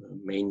found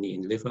mainly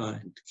in liver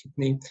and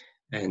kidney,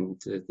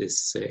 and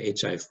this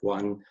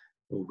HIF1,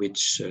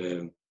 which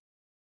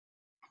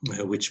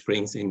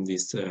brings in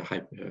this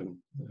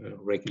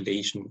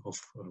regulation of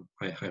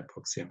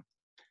hypoxia.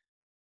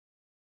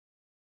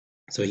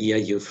 So here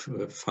you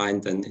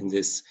find then in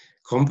this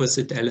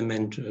composite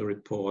element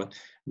report,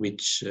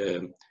 which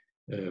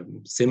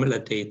similar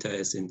data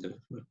as in the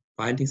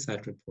binding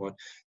site report,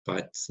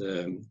 but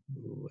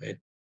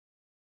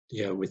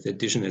with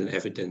additional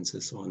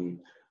evidences on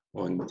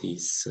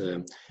this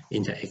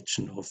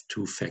interaction of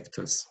two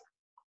factors.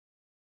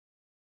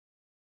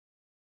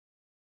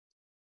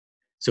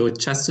 So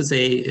just to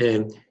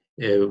say,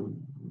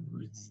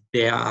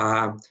 there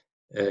are,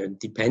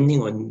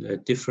 depending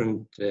on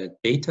different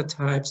data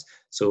types,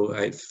 so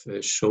I've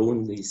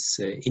shown these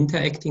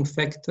interacting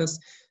factors.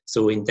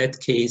 So in that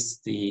case,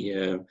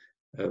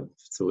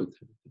 so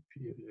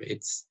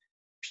it's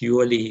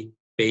purely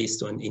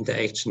based on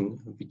interaction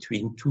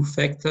between two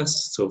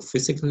factors, so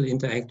physical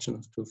interaction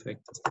of two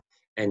factors.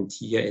 And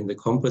here in the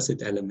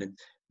composite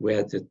element,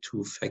 where the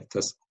two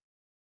factors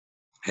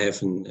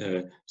have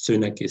a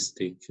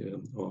synergistic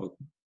or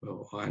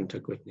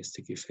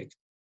antagonistic effect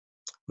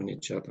on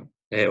each other,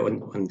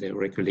 on the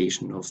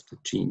regulation of the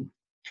gene.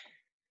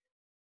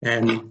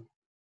 And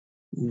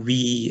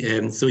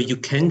so you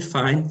can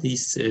find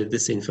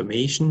this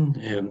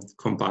information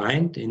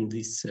combined in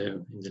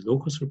the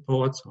locus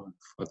reports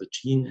for the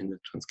gene and the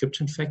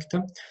transcription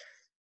factor.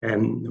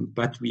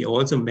 But we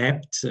also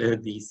mapped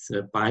these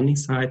binding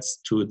sites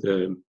to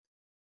the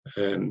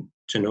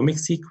genomic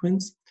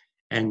sequence,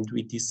 and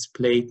we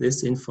displayed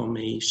this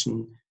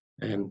information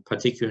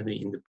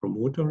particularly in the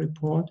promoter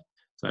report.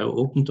 So I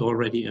opened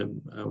already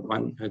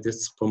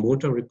this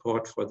promoter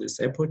report for this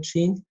EPO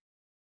gene.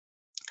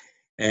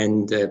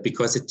 And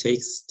because it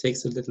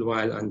takes a little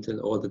while until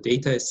all the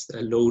data is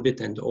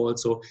loaded, and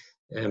also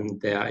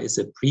there is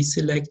a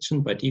pre-selection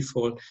by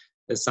default.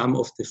 Some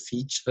of the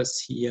features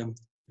here,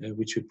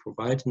 which we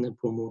provide in the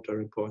promoter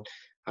report,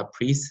 are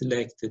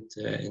pre-selected,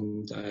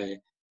 and I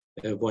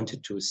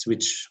wanted to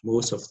switch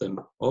most of them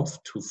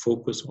off to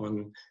focus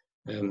on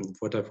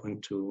what I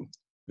want to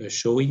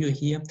show you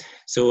here.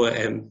 So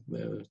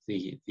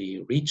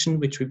the region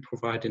which we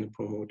provide in the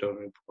promoter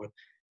report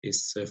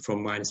is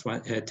from minus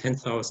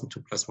 10,000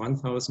 to plus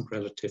 1,000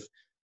 relative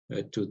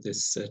to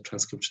this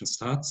transcription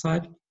start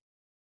site.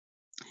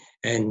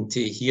 And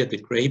here the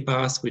gray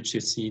bars, which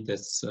you see,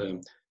 that's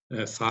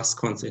fast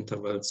cons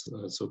intervals,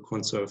 so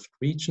conserved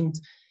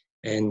regions.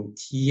 And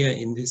here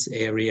in this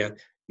area,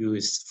 you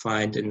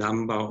find a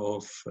number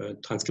of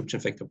transcription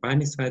factor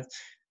binding sites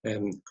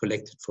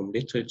collected from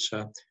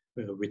literature,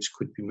 which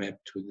could be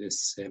mapped to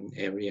this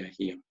area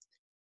here.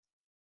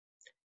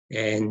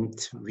 And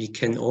we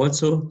can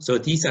also, so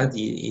these are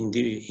the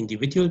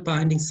individual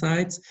binding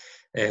sites.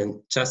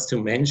 And just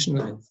to mention,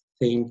 I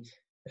think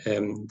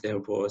there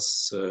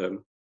was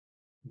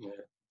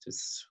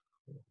this,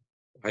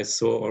 I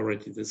saw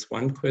already this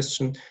one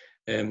question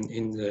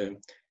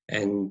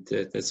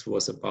this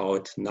was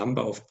about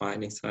number of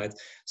binding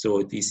sites.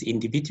 So these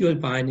individual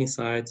binding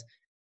sites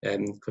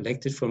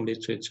collected from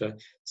literature.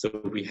 So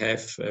we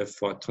have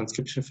for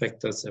transcription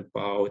factors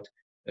about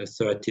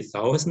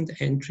 30,000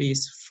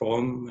 entries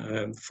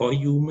from for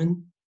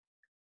human,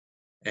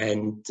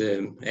 and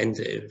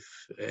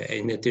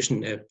in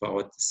addition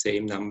about the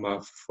same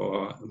number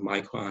for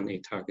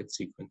microRNA target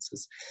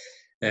sequences.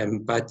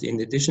 But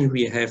in addition,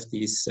 we have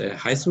these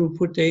high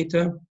throughput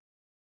data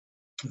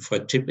for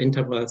chip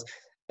intervals,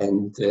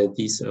 and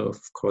these, of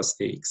course,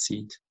 they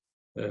exceed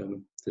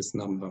this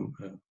number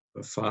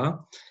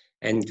far.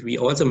 And we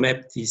also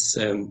map these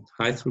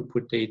high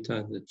throughput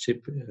data, the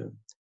chip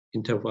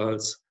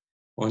intervals,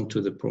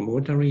 onto the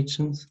promoter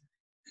regions.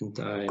 And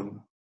I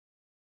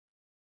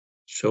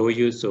show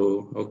you,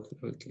 so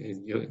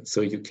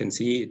so you can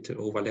see it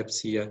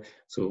overlaps here.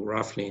 So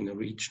roughly in a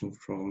region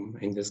from,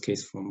 in this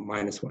case, from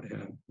minus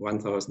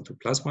 1,000 to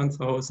plus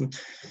 1,000.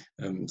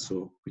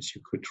 So which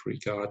you could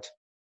regard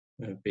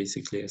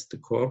basically as the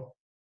core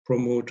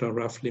promoter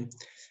roughly.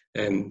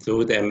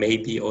 Though there may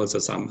be also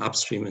some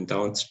upstream and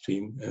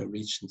downstream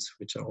regions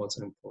which are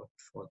also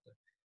important for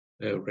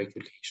the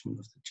regulation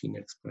of the gene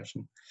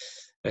expression.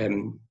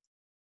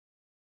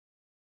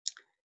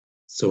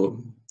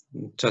 So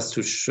just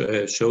to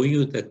show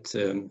you that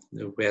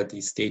where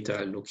these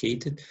data are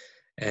located,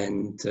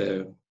 and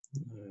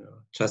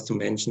just to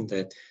mention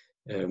that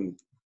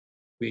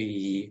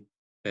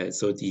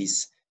so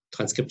these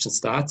transcription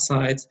start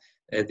sites,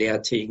 they are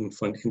taken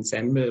from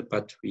ensemble,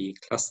 but we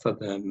cluster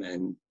them,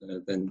 and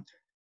then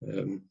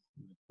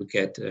we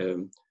get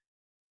a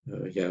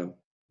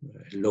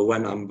lower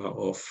number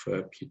of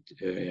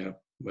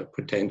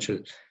potential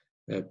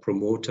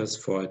promoters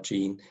for a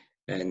gene.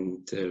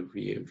 And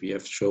we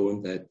have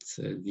shown that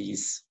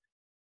these,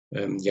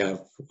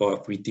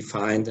 or we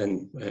defined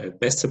a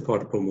best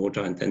supported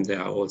promoter, and then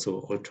there are also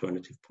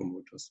alternative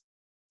promoters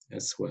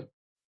as well.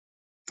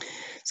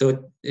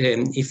 So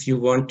if you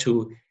want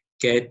to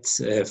get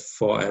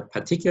for a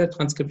particular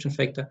transcription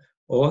factor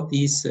all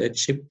these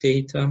chip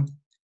data,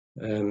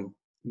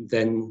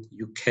 then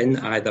you can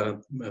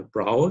either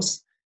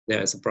browse.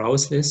 There is a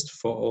browse list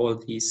for all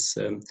these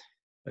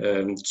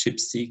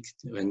chip-seq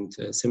and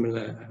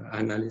similar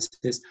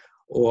analysis,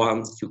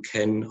 or you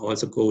can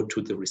also go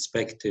to the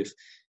respective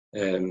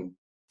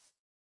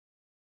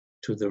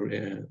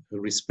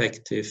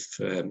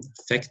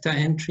factor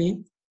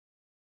entry.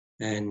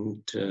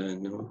 And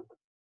no,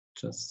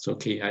 just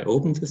okay, I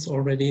opened this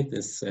already,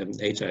 this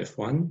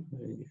HIF1,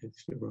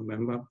 if you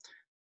remember.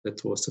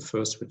 That was the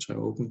first which I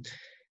opened.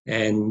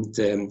 And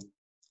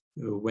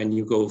when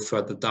you go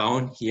further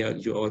down here,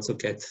 you also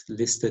get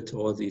listed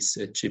all these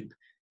chip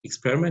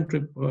experiment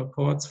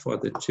reports for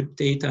the chip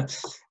data.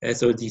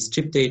 So these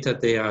chip data,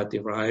 they are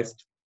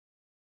derived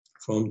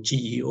from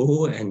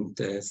GEO and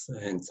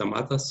some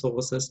other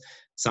sources.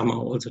 Some are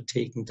also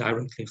taken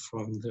directly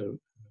from the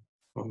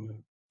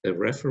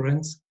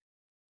reference.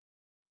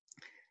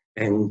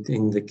 And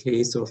in the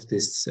case of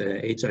this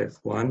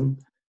HIF1,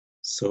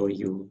 so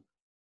you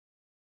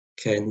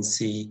can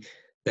see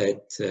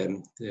that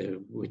the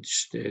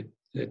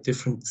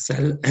different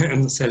cell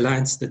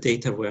lines the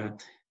data were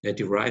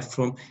derived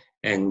from.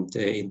 And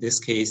in this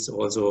case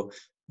also,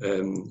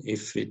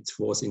 if it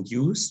was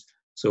induced,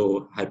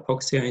 so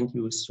hypoxia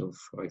induced, so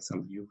for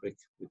example, UVEC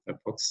with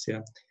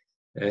hypoxia,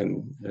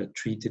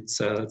 treated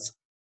cells,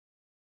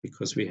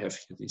 because we have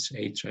here this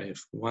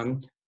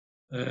HIF1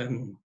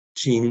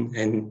 gene,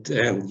 and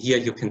here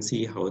you can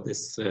see how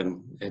this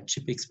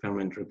chip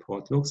experiment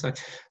report looks like.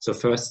 So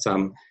first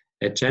some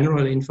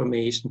general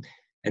information,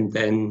 and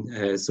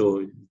then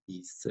so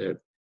these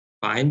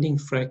binding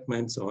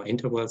fragments or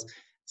intervals.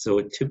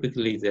 So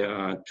typically there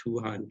are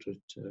 200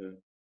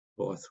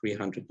 or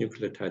 300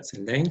 nucleotides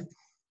in length,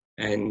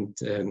 and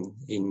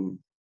in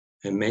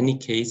many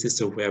cases,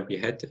 so where we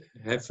have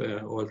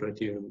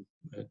already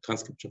a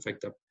transcription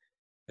factor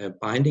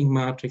binding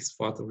matrix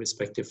for the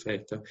respective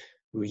factor,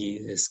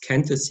 we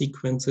scanned the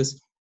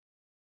sequences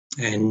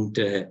and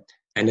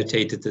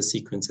annotated the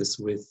sequences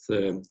with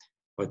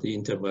or the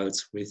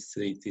intervals with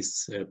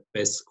this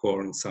best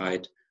scoring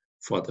site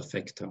for the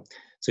factor.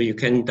 So you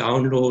can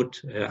download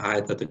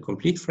either the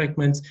complete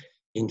fragments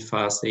in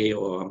FAST-A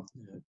or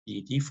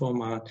PED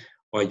format,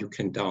 or you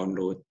can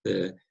download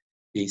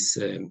this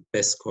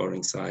best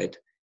scoring site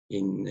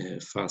in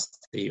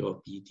FAST-A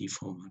or PED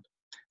format.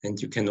 And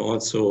you can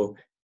also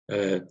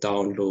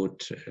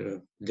download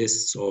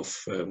lists of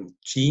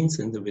genes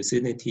in the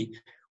vicinity,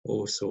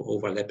 also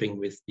overlapping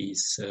with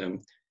these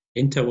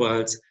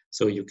intervals,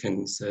 so you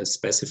can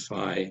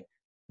specify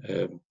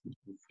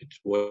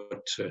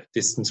what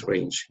distance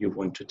range you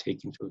want to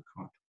take into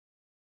account.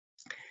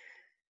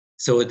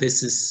 So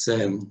this is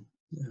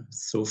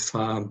so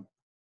far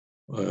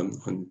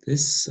on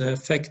this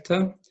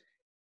factor,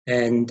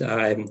 and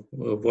I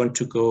want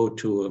to go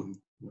to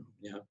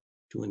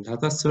to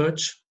another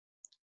search,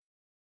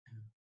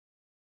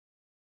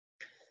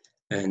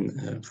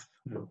 and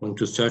I want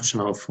to search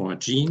now for a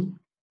gene.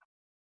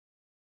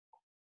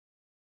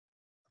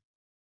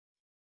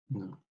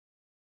 No.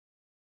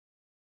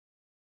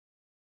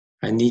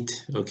 I need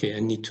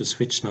to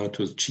switch now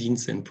to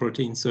genes and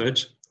protein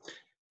search,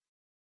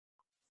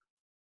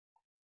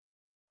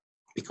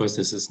 because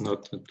this is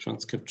not a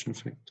transcription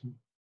factor.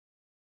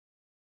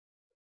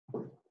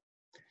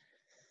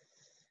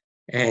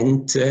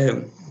 And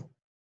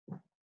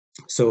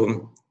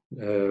so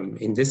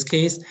in this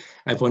case,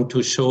 I want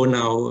to show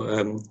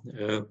now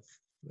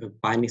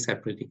binding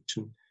site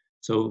prediction.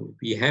 So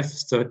we have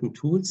certain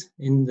tools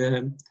in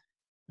the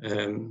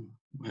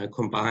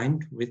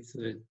combined with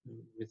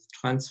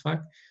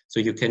TRANSFAC. So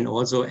you can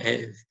also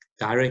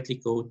directly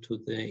go to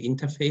the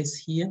interface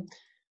here,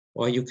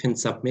 or you can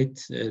submit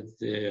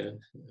the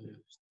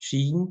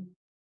gene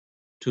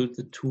to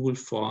the tool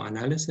for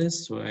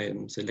analysis. So I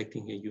am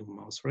selecting here human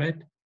mouse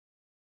red.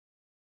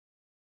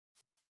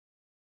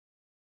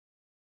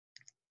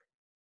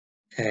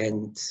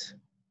 And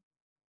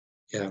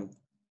yeah,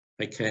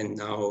 I can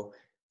now,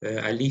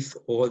 I leave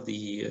all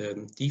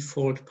the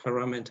default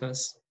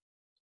parameters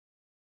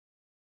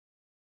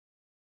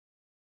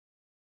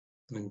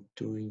and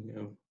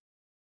doing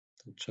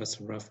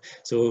just rough.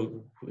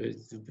 So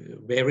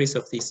various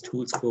of these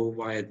tools go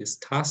via this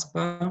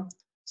taskbar.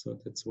 So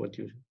that's what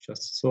you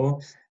just saw.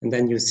 And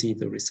then you see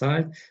the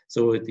result.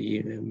 So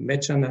the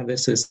match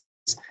analysis,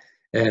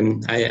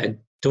 I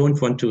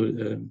don't want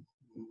to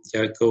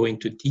go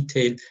into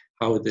detail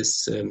how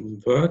this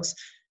works.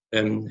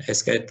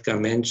 As Edgar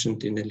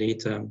mentioned in a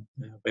later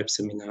web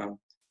seminar,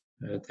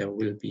 there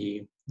will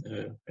be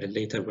a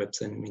later web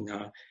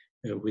seminar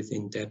with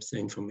in-depth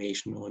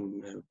information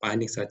on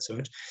binding site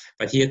search.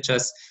 But here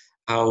just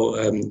how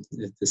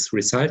this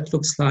result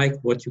looks like,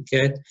 what you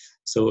get.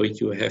 So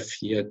you have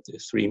here the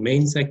three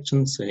main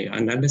sections: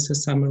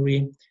 analysis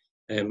summary,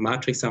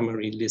 matrix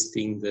summary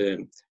listing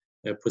the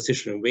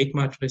position and weight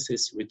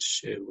matrices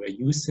which were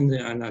used in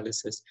the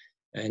analysis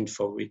and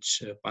for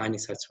which binding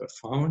sites were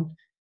found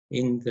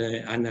in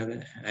the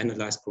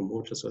analyzed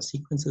promoters or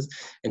sequences.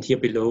 And here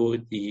below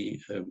the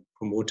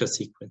promoter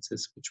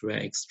sequences which were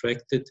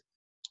extracted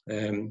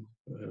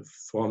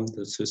from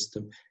the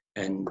system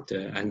and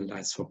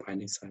analyzed for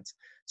binding sites.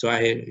 So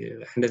I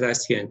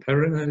analyzed here in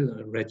parallel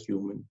a red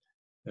human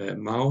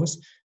mouse.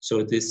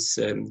 So this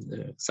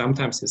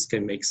sometimes this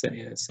can make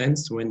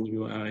sense when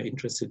you are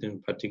interested in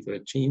a particular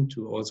gene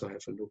to also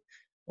have a look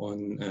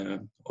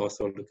on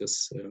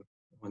orthologous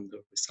on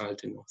the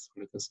result in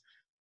orthologous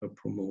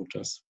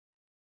promoters.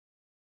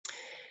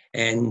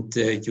 And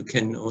you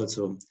can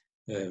also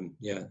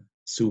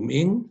zoom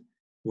in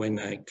when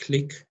I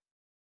click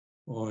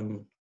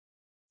on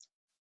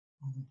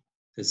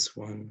this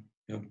one,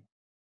 on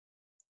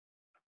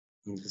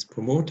this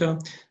promoter,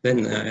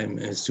 then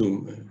I'm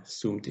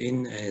zoomed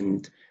in,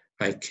 and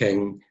I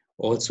can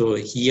also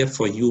here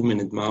for human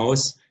and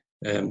mouse,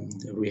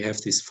 we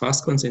have these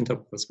fastcons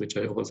intervals, which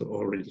I also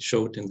already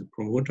showed in the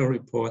promoter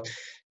report.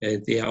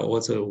 They are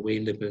also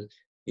available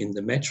in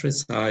the match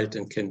result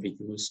and can be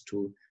used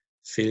to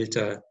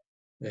filter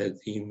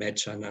the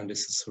match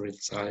analysis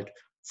result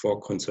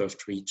for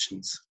conserved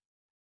regions.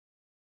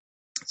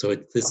 So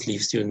this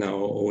leaves you now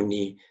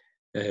only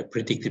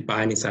predicted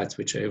binding sites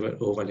which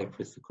overlap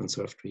with the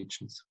conserved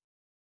regions.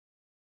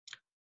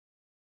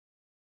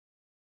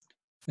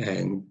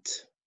 And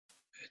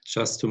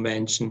just to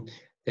mention,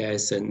 there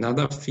is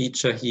another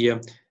feature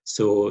here.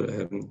 So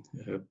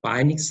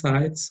binding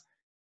sites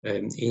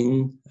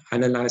in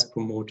analyzed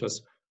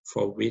promoters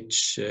for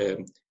which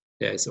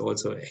there is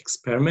also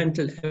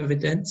experimental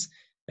evidence.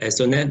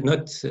 So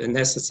not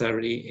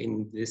necessarily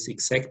in this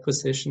exact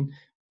position,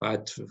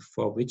 but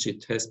for which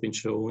it has been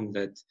shown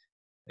that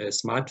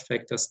smart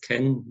factors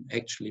can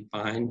actually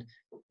bind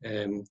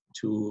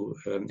to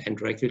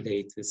and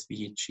regulate this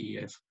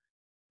VEGF-A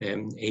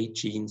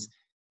genes,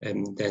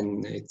 and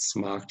then it's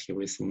marked here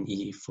with an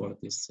E for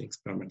this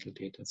experimental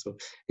data. So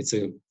it's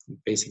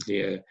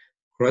basically a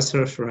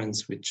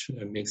cross-reference which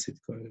makes it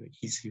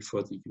easy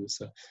for the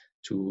user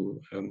to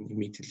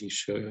immediately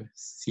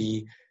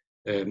see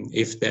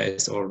if there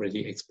is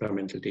already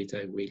experimental data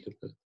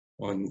available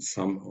on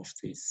some of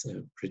these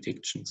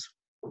predictions.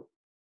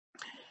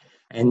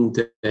 And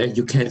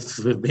you can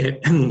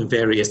have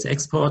various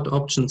export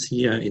options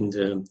here in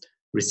the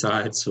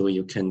results, so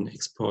you can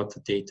export the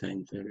data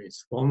in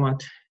various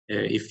formats.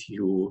 If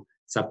you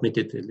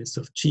submitted a list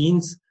of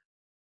genes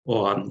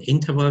or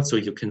intervals, so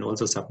you can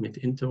also submit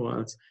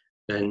intervals,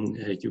 then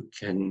you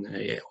can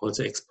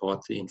also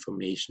export the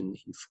information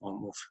in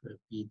form of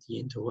BD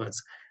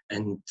intervals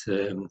and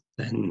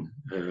then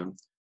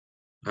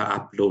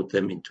upload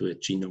them into a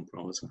genome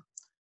browser.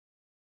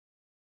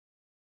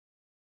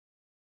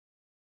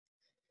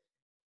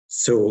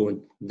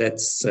 So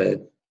that's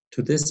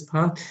to this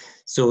part.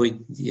 So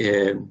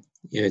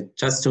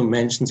just to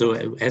mention, so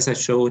as I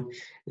showed,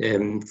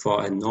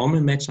 for a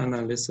normal match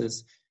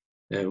analysis,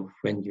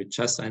 when you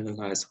just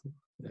analyze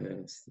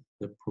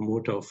the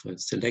promoter of a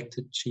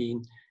selected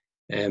gene,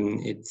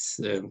 it's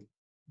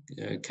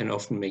can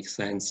often make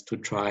sense to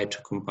try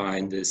to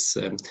combine this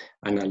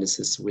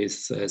analysis with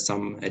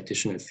some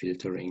additional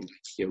filtering,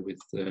 like here with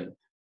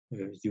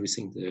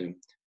using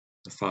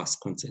the fast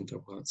cons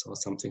intervals or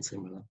something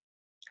similar.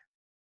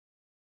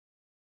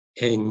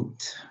 And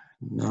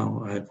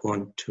now I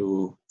want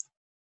to,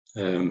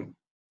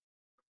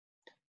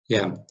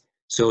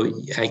 so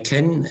I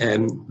can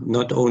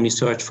not only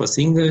search for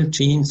single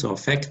genes or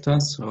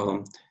factors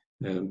or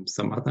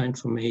some other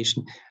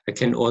information, I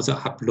can also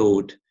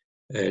upload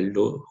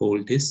whole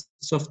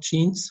lists of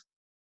genes.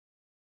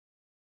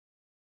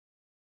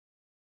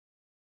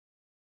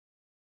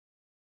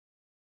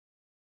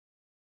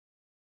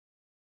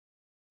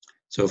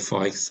 So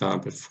for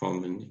example,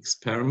 from an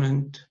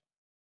experiment,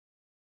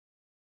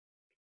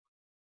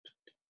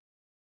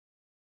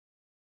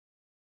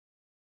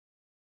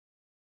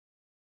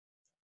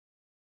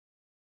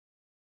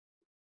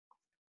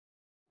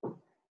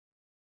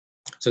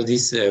 so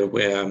these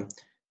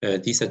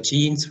these are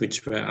genes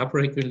which were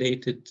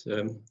upregulated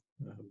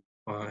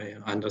by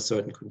under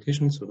certain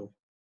conditions. So,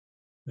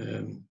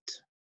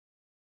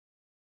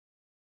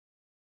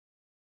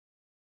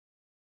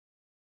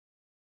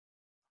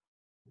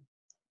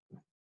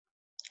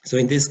 so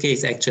in this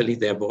case, actually,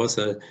 there was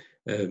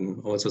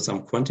also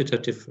some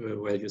quantitative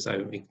values. I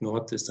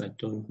ignored this. I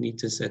don't need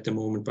this at the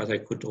moment, but I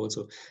could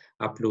also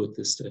upload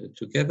this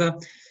together.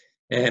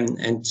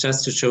 And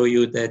just to show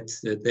you that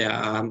there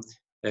are,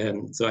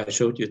 so I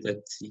showed you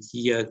that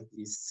here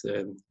is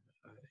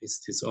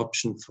this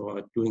option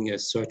for doing a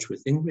search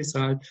within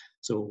result.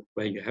 So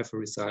where you have a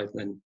result,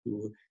 then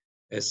do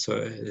a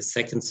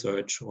second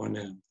search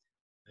on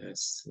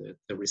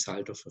the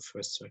result of a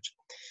first search.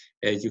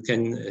 You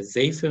can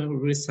save a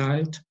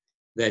result,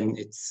 then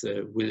it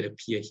will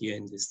appear here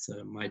in this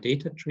My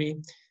Data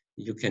tree.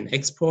 You can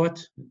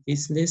export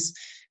this list.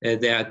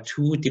 There are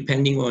two,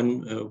 depending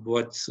on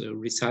what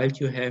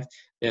result you have,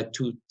 there are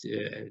two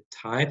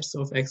types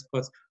of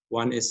exports.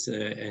 One is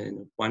a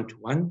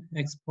one-to-one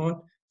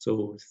export.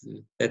 So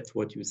that's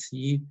what you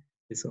see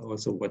is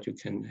also what you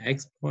can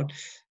export.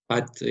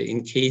 But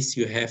in case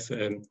you have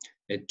a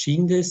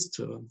gene list,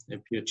 or a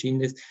pure gene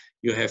list,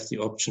 you have the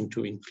option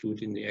to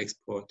include in the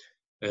export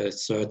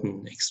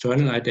certain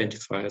external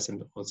identifiers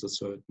and also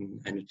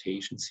certain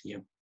annotations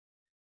here.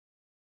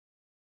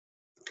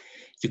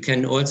 You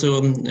can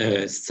also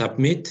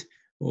submit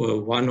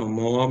one or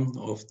more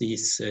of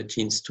these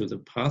genes to the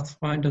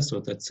Pathfinder. So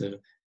that's a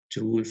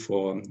tool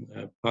for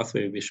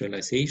pathway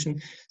visualization.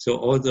 So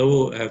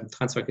although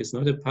TRANSFAC is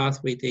not a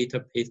pathway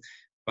database,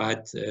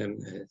 but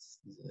it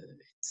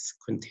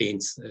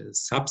contains a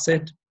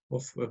subset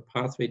of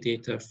pathway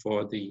data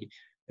for the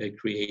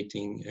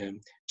creating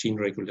gene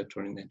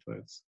regulatory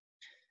networks.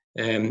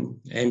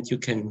 And you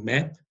can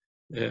map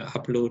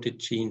uploaded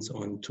genes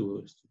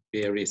onto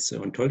various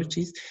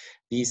ontologies.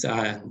 These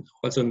are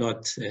also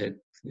not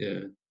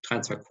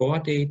TRANSFAC core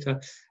data,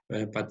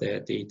 but they are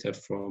data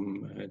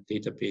from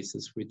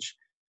databases which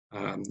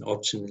are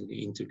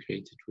optionally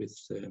integrated with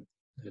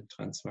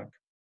TRANSFAC.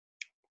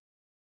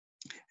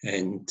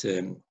 And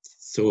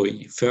so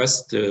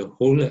first the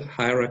whole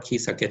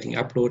hierarchies are getting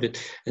uploaded,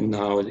 and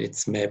now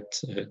it's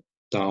mapped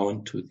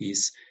down to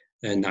these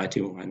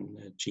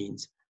 91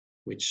 genes,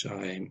 which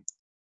I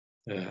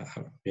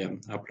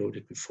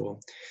uploaded before.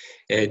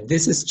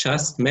 This is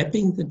just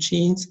mapping the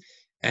genes,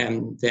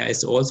 and there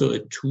is also a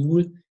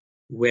tool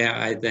where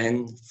I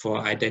then, for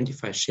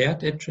identify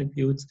shared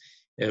attributes,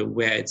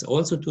 where it's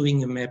also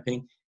doing a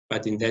mapping,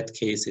 but in that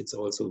case it's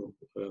also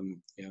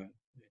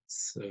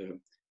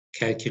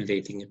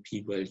calculating a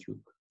p-value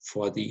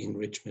for the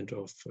enrichment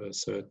of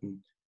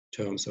certain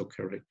terms or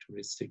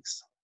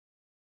characteristics.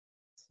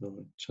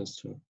 So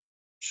just to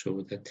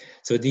show that.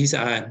 So these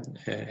are,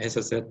 as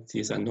I said,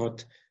 these are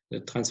not the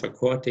TRANSFAC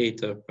core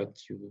data, but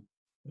you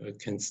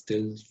can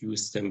still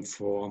use them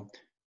for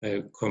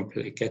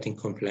getting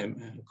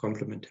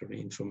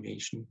complementary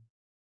information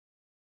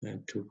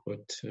to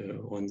put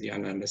on the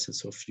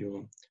analysis of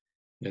your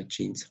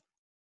genes.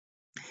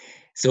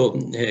 So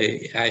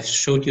I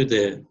showed you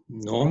the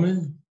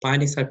normal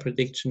binding site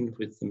prediction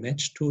with the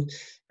match tool.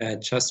 I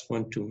just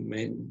want to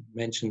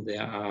mention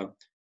there are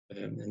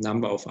a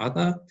number of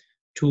other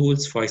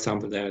tools. For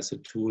example, there is a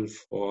tool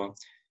for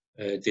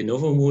de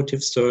novo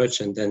motif search,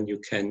 and then you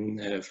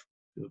can,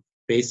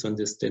 based on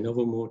this de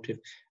novo motif,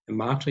 a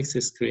matrix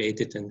is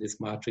created, and this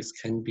matrix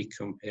can be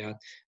compared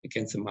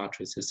against the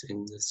matrices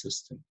in the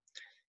system.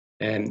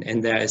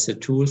 And there is a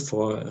tool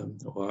for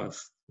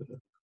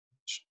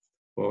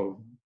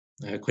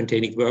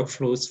containing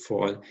workflows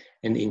for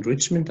an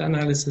enrichment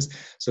analysis.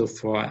 So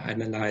for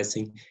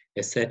analyzing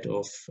a set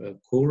of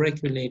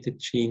co-regulated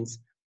genes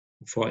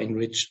for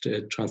enriched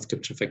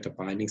transcription factor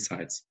binding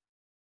sites.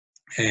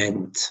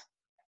 And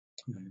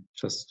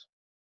just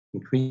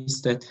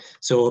increase that.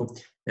 So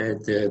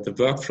the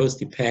workflows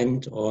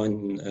depend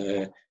on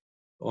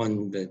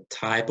the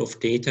type of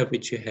data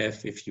which you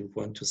have. If you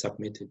want to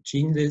submit a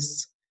gene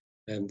list,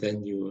 and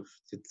then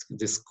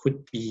this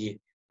could be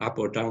up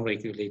or down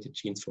regulated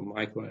genes for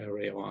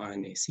microarray or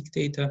RNA-seq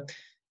data.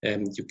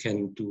 You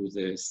can do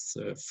this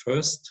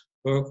first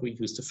work. We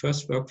use the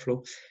first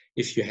workflow.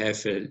 If you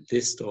have a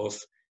list of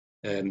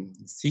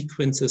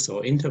sequences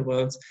or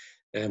intervals,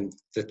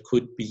 that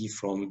could be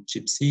from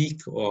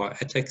ChIP-seq or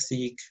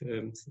ATAC-seq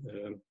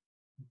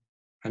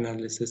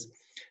analysis,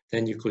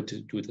 then you could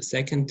do the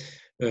second.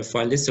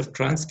 For a list of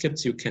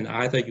transcripts, you can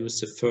either use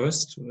the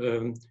first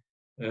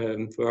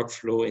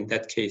workflow. In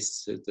that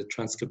case, the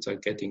transcripts are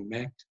getting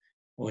mapped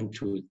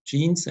onto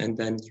genes, and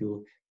then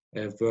you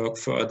work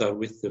further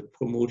with the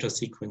promoter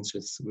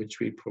sequences which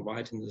we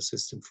provide in the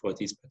system for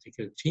these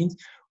particular genes,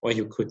 or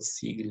you could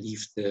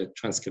leave the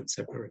transcript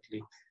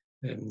separately,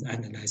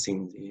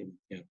 analyzing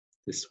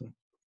this one.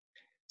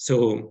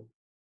 So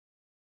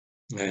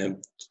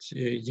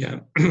yeah,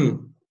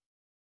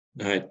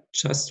 I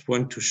just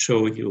want to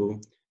show you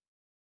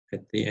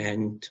at the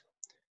end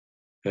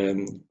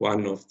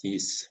one of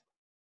these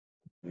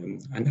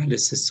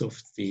analysis of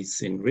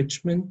these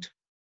enrichment.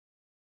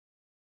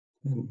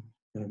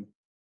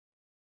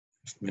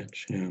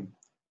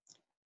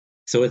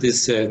 So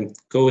this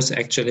goes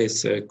actually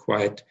is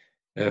quite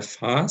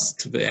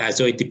fast.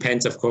 So it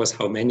depends, of course,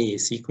 how many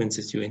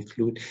sequences you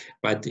include.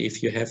 But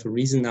if you have a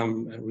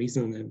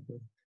reasonable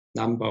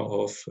number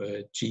of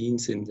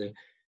genes in the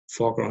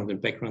foreground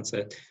and background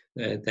set,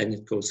 then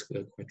it goes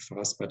quite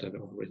fast. But I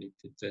already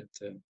did that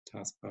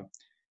taskbar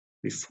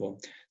before.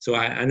 So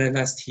I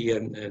analyzed here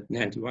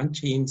 91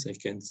 genes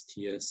against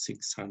here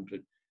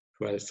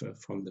 612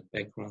 from the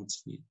background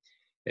feed.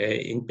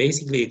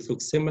 Basically, it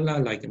looks similar,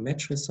 like a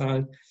match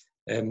result.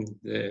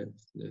 The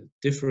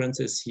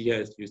differences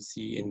here you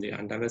see in the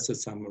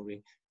analysis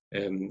summary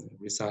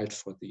result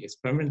for the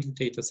experimental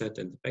data set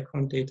and the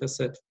background data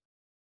set,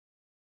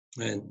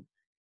 and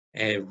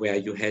where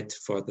you had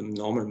for the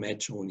normal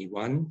match only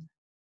one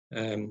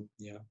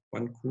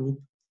group.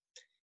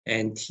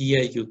 And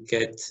here you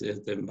get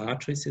the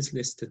matrices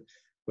listed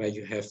where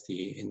you have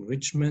the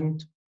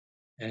enrichment,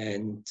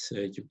 and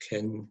you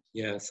can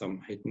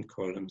some hidden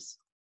columns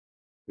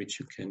which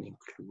you can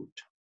include,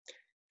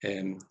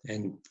 and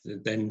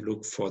then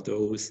look for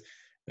those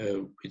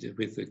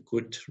with a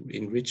good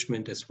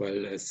enrichment as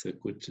well as a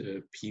good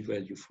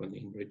p-value for the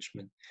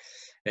enrichment.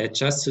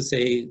 Just to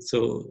say,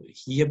 so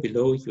here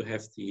below you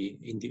have the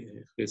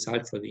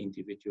result for the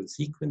individual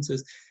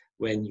sequences.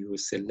 When you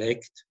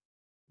select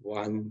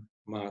one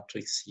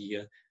matrix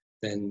here,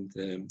 then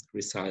the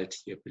result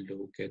here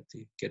below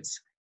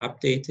gets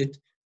updated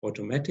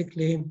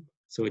automatically.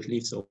 So it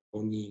leaves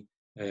only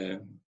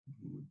the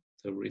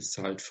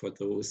result for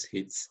those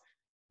hits,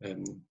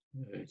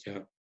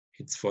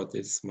 hits for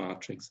this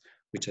matrix,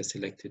 which I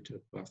selected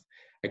above.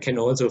 I can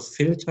also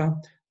filter.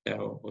 There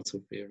are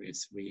also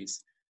various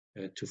ways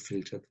to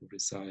filter the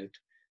result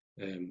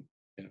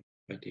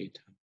by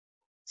data.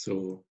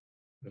 So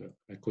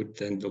I could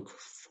then look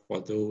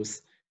for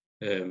those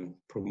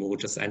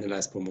promoters,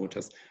 analyze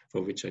promoters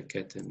for which I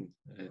get a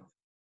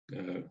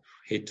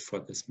hit for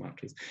this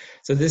matrix.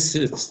 So this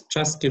is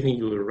just giving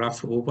you a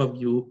rough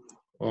overview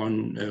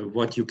on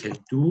what you can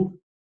do.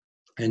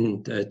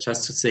 And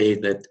just to say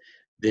that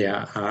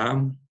there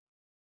are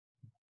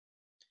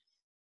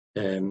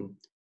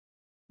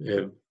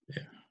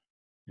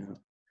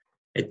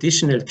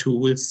additional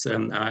tools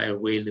are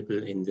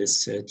available in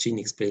this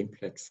geneXplain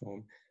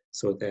platform.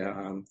 So there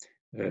are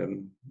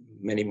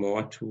many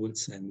more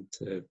tools, and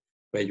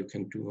where you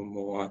can do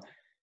more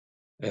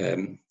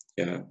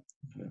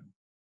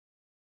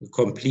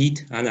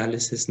complete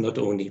analysis, not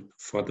only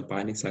for the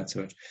binding site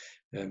search,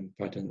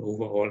 but an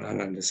overall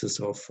analysis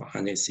of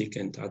RNA-seq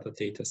and other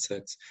data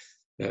sets,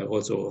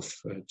 also of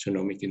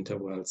genomic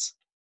intervals,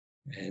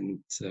 and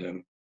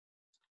so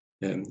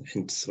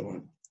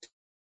on.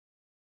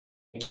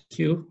 Thank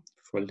you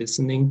for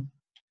listening,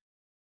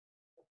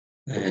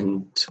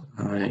 and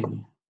I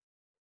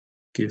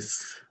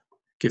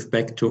give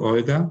back to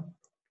Olga.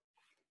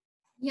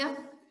 Yeah,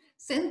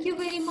 thank you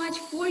very much,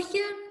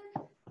 Jorge.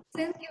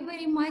 Thank you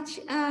very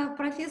much,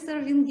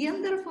 Professor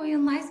Wingender, for your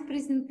nice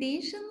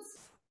presentations.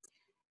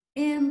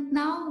 And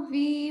now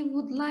we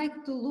would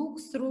like to look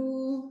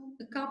through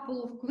a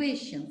couple of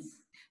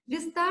questions. We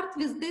start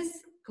with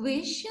this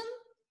question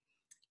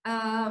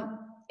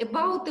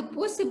about a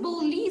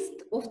possible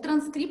list of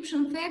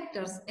transcription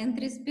factors and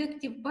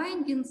respective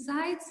binding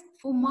sites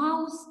for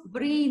mouse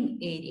brain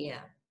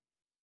area.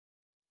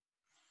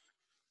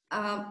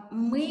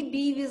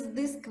 maybe with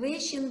this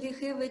question we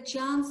have a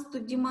chance to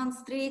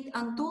demonstrate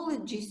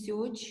ontology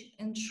search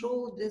and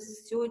show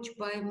this search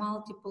by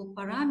multiple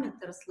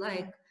parameters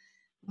like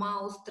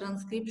mouse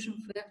transcription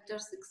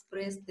factors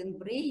expressed in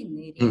brain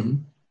area. Mm-hmm.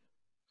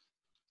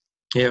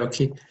 Yeah,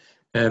 okay.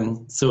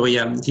 So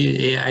yeah,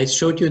 I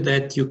showed you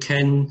that you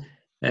can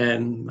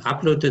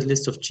upload a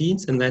list of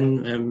genes and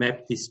then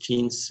map these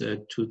genes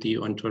to the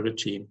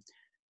ontology.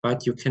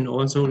 But you can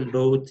also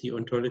load the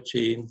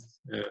ontology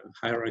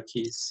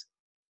hierarchies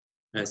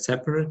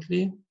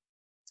separately.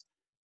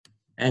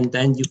 And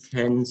then you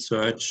can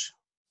search,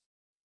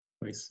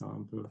 for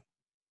example,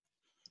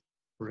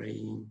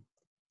 brain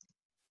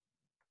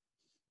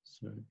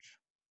search.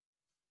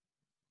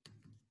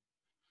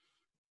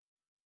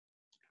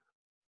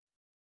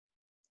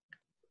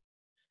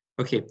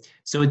 Okay,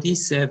 so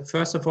this,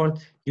 first of all,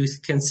 you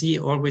can see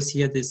always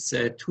here this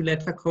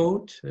two-letter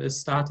code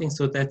starting.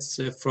 So that's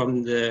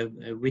from the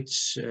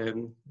which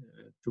to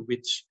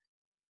which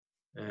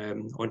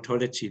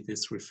ontology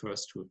this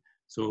refers to.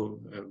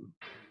 So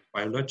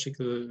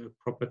biological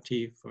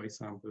property, for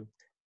example,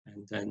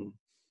 and then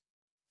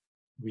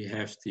we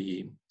have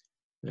the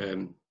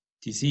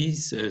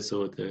disease,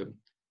 so the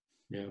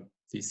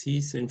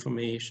disease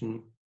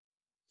information.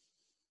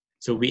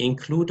 So we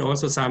include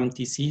also some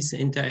disease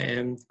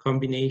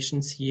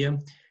combinations here,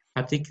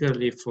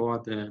 particularly for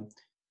the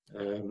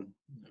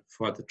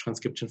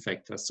transcription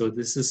factors. So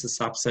this is a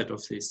subset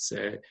of this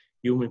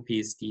human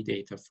PSD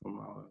data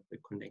from the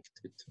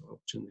connected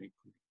genetic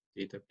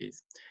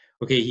database.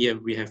 Okay, here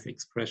we have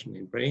expression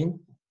in brain.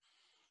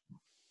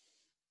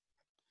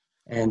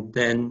 And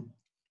then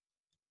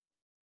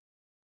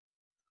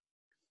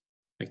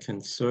I can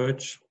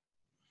search.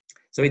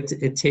 So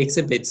it takes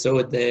a bit.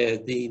 So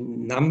the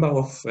number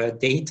of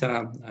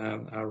data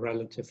are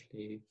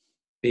relatively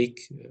big,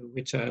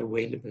 which are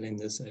available in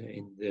this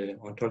in the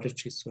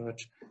ontology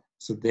search.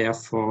 So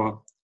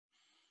therefore,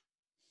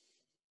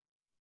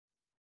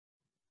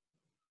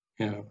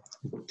 yeah,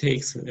 it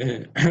takes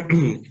it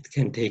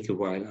can take a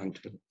while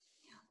until.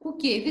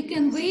 Okay, we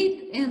can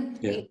wait, and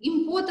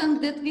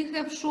important that we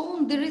have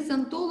shown there is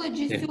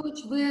ontology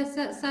search where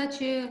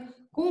such a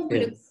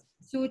complex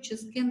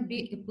searches can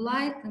be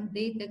applied and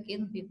data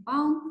can be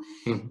found.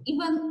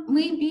 Even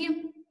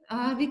maybe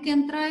we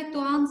can try to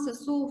answer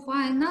so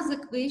far another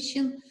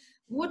question.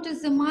 What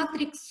is the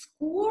matrix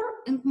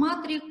score and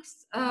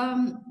matrix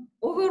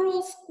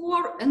overall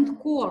score and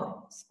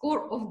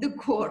score of the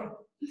core?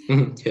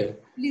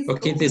 Please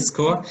okay, the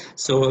score.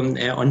 So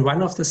on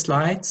one of the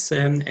slides,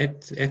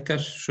 Edgar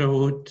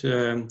showed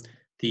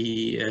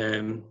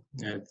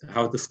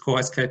how the score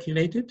is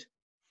calculated,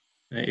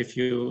 if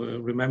you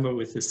remember,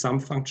 with the sum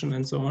function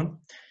and so on.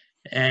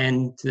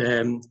 And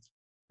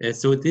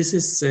so this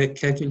is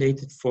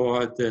calculated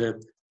for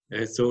the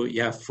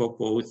for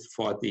both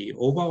for the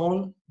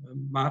overall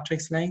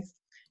matrix length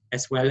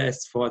as well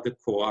as for the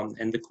core.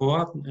 And the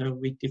core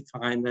we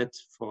define that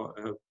for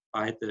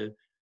by the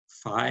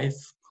 5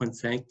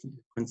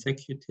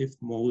 consecutive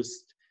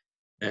most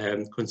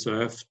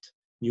conserved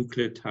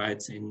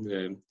nucleotides in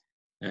the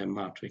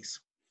matrix.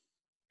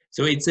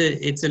 So it's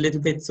a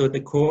little bit, so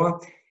the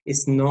core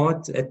is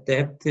not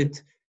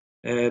adapted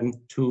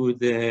to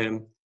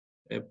the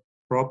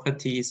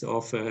properties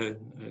of a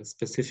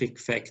specific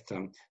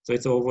factor. So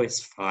it's always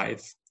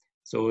 5.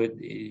 So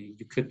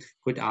you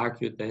could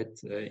argue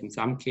that in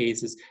some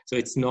cases, so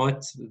it's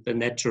not the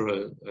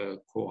natural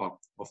core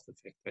of the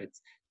factor.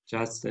 It's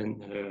just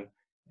an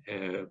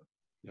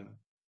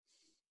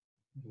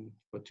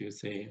what do you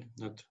say?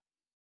 Not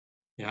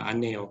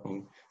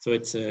Annäherung. So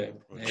it's a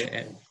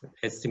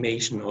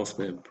estimation of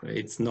the.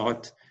 It's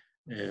not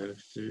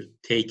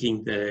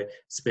taking the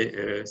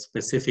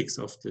specifics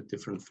of the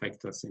different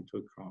factors into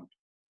account.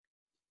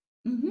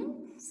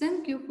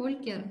 Thank you,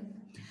 Volker.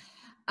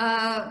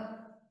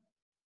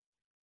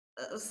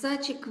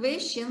 Such a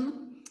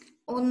question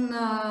on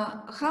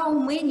how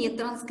many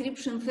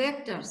transcription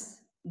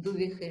factors do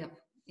we have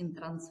in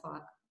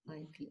TRANSFAC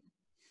likely?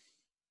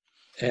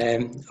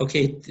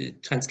 Okay, the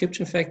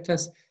transcription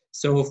factors.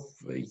 So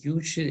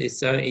usually,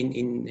 so I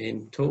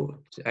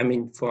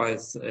mean, for a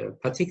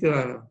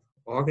particular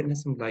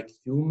organism like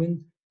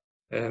human,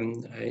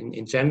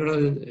 in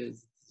general,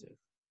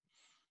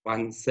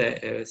 one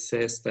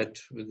says that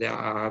there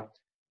are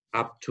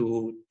up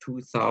to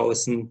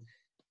 2,000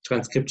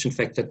 transcription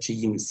factor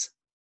genes.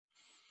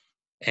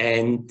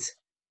 And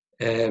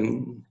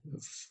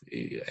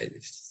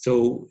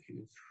so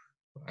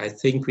I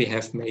think we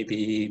have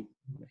maybe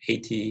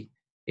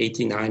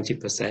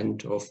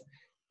 80–90% of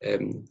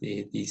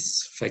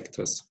these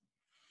factors.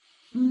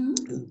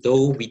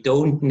 Though we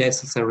don't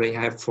necessarily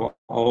have for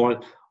all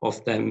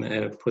of them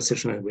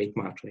positional weight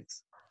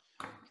matrix.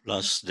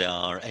 Plus there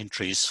are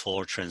entries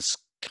for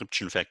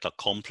transcription factor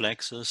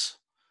complexes.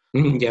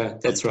 Yeah,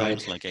 that's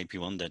right. Like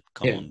AP1 that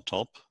come on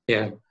top.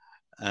 Yeah.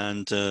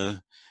 And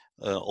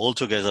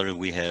altogether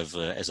we have,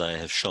 as I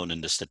have shown in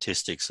the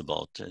statistics,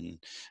 about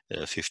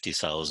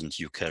 50,000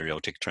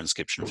 eukaryotic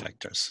transcription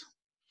factors.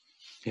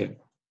 Yeah.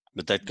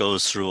 But that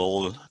goes through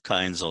all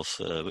kinds of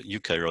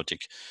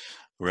eukaryotic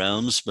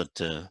realms,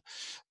 but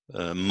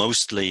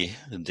mostly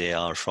they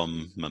are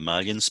from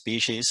mammalian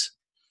species.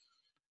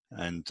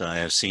 And I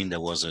have seen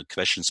there was a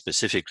question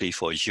specifically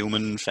for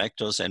human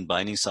factors and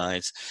binding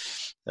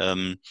sites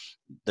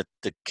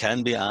that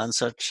can be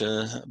answered,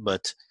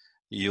 but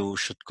you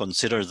should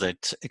consider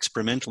that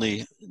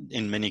experimentally,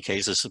 in many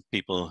cases,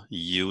 people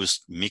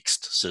used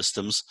mixed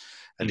systems,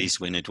 at least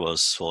when it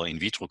was for in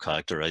vitro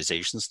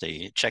characterizations.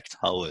 They checked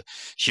how a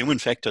human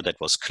factor that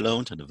was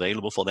cloned and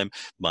available for them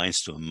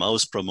binds to a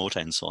mouse promoter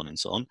and so on and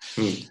so on.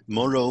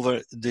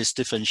 Moreover, this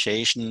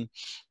differentiation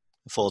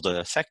for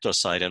the factor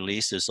side at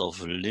least is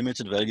of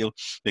limited value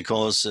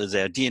because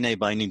their DNA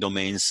binding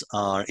domains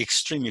are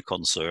extremely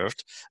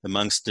conserved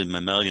amongst the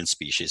mammalian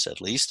species at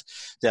least.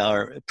 They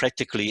are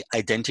practically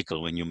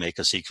identical when you make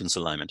a sequence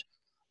alignment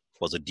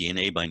for the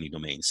DNA binding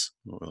domains,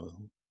 well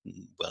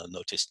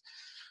noticed.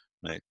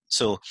 Right.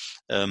 So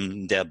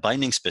their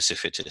binding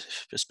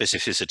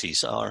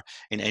specificities are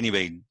in any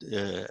way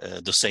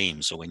the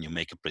same. So when you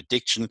make a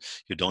prediction,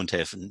 you don't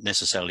have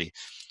necessarily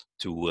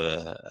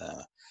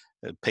to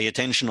pay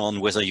attention on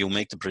whether you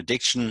make the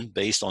prediction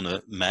based on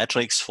a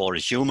matrix for a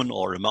human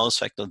or a mouse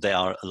factor. They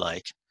are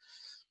alike.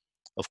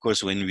 Of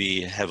course, when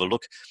we have a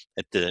look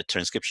at the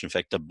transcription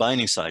factor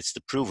binding sites,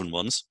 the proven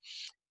ones,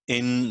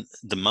 in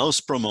the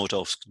mouse promoter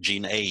of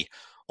gene A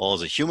or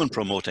the human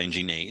promoter in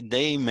gene A,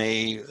 they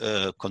may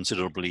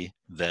considerably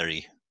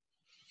vary.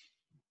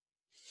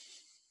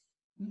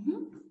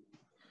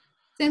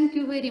 Thank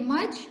you very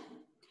much.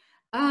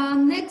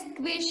 Next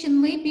question,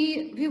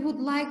 maybe we would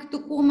like to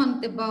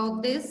comment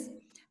about this.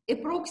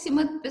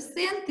 Approximate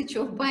percentage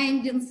of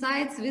binding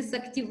sites with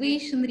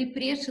activation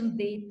repression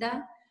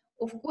data.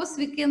 Of course,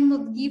 we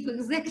cannot give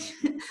exact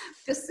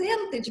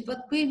percentage, but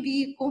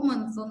maybe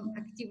comments on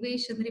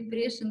activation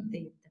repression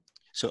data.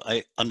 So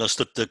I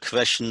understood the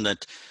question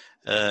that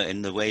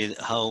in the way,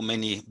 how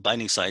many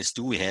binding sites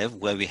do we have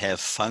where we have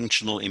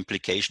functional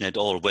implication at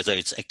all, whether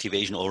it's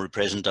activation or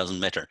repression doesn't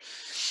matter,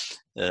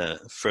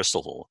 first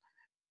of all.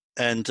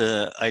 And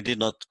I did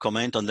not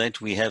comment on that.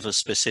 We have a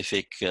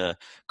specific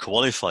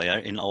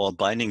qualifier in our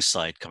binding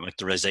site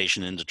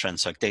characterization in the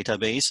TRANSFAC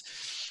database.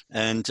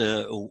 And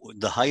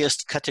the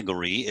highest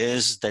category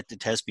is that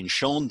it has been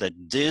shown that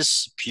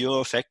this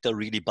pure factor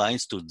really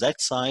binds to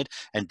that site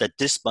and that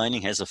this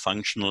binding has a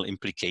functional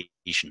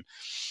implication.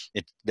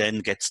 It then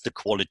gets the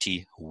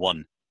quality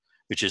 1,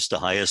 which is the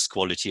highest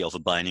quality of a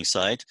binding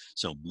site.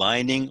 So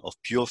binding of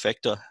pure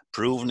factor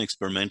proven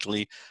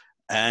experimentally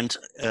and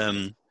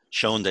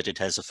shown that it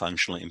has a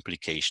functional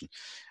implication.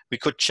 We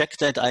could check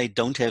that. I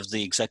don't have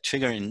the exact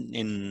figure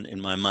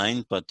in my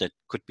mind, but that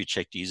could be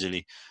checked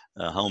easily,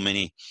 how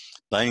many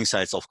binding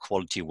sites of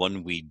quality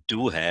 1 we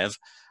do have.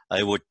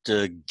 I would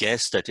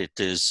guess that it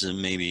is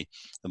maybe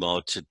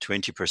about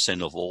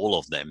 20% of all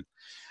of them.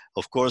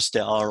 Of course,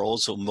 there are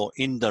also more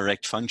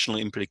indirect functional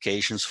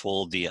implications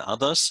for the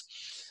others,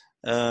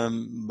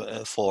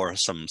 for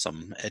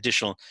some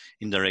additional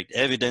indirect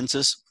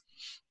evidences.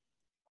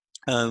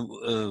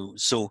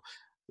 So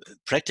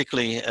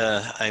practically,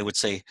 I would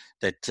say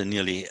that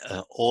nearly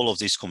all of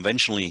these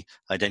conventionally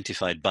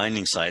identified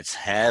binding sites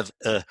have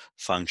a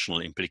functional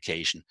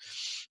implication.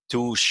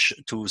 To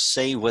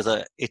say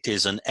whether it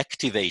is an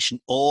activation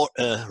or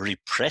a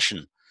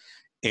repression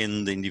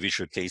in the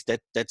individual case,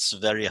 that's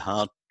very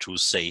hard to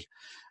say.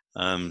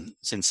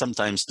 Since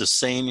sometimes the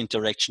same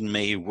interaction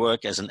may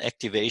work as an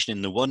activation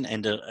in the one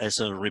and as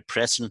a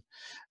repression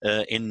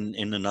in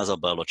another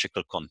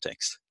biological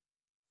context.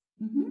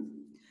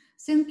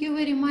 Thank you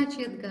very much,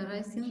 Edgar.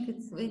 I think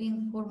it's very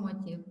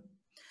informative.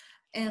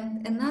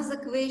 And another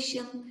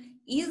question,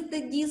 is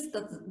the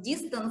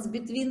distance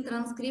between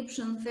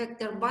transcription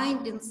factor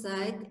binding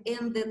site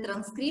and the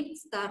transcript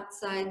start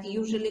site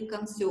usually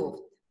conserved?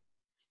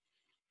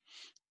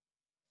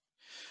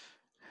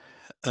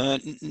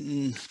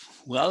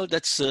 Well,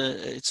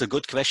 it's a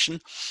good question.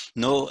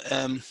 No,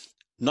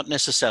 not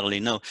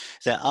necessarily, no.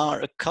 There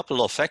are a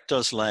couple of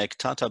factors like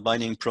Tata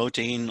binding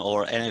protein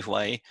or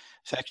NFY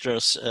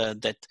factors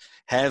that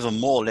have a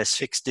more or less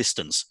fixed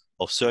distance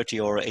of 30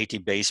 or 80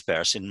 base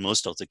pairs in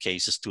most of the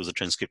cases to the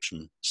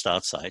transcription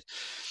start site.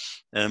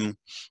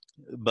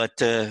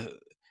 But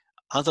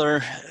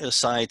other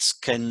sites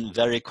can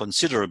vary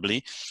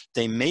considerably.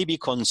 They may be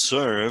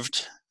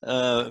conserved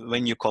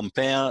when you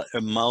compare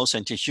a mouse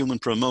and a human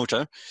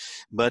promoter,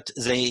 but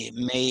they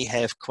may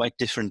have quite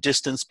different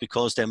distance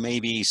because there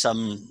may be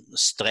some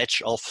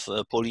stretch of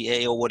poly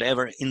A or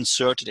whatever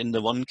inserted in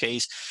the one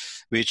case,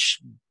 which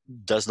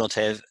does not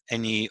have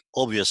any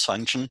obvious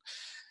function.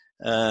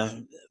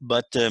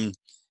 But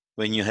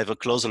when you have a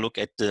closer look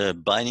at the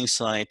binding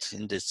site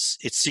and its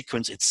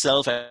sequence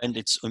itself and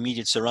its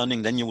immediate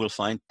surrounding, then you will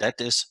find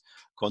that is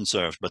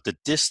conserved, but the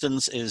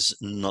distance is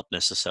not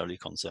necessarily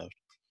conserved.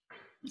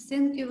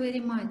 Thank you very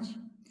much.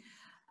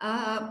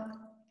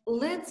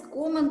 Let's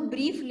comment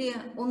briefly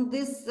on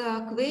this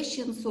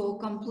questions or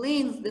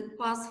complaints that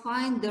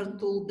Pathfinder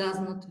tool does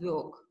not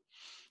work.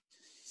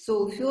 So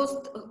So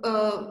first,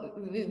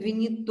 we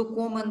need to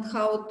comment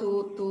how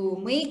to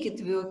make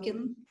it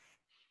working,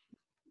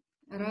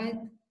 right?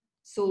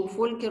 So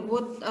Volker,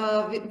 what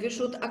we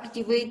should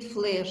activate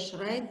Flash,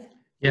 right?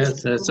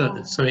 Yes,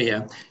 sorry,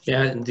 yeah,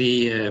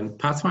 the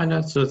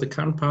Pathfinder, so the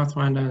current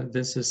Pathfinder,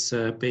 this is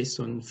based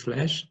on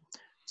Flash,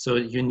 so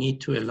you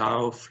need to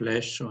allow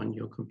Flash on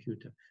your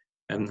computer.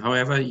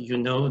 However, you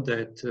know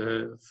that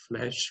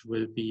Flash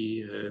will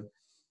be,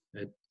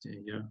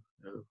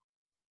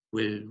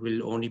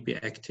 will only be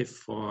active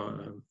for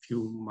a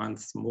few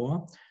months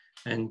more,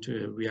 and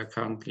we are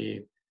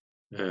currently,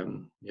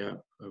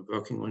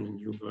 working on a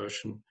new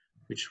version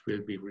which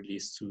will be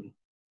released soon.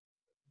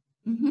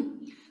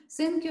 Mm-hmm.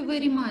 Thank you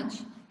very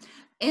much.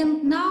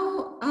 And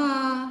now,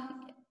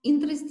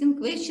 interesting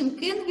question.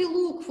 Can we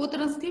look for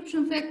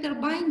transcription factor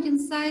binding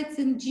sites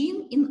in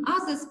gene in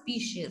other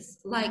species,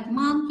 like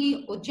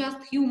monkey or just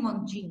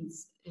human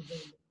genes?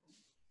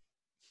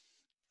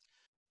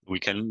 We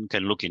can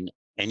look in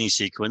any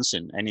sequence,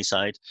 in any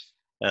site,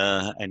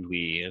 and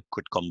we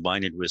could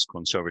combine it with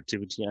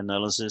conservativity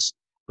analysis.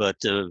 But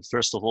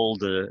first of all,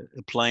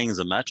 applying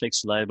the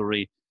matrix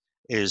library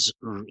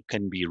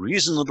can be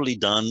reasonably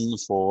done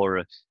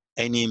for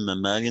any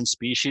mammalian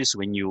species.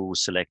 When you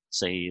select,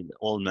 say,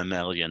 all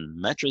mammalian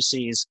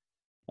matrices,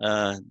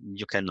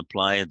 you can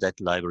apply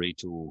that library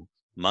to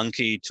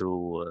monkey,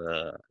 to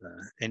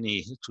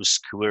to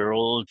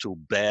squirrel, to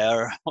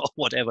bear, or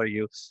whatever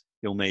you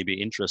may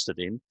be interested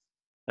in.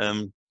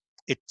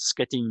 It's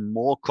getting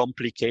more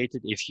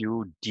complicated if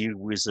you deal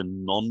with a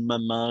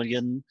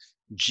non-mammalian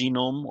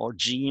genome or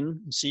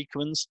gene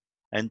sequence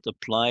and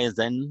apply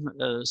then,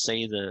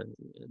 say, the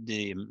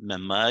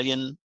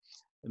mammalian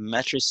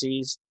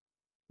matrices.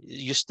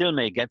 You still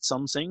may get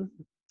something,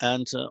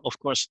 and of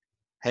course,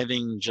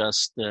 having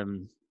just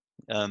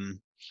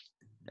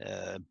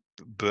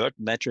bird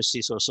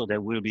matrices or so,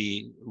 there will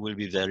be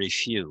very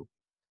few.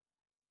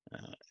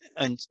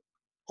 And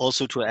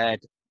also to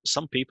add,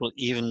 some people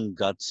even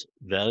got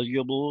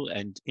valuable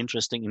and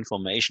interesting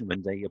information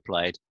when they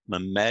applied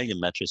mammalian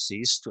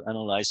matrices to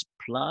analyze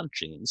plant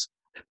genes,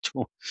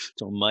 to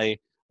my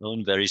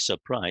own very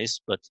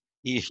surprise, but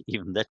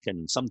even that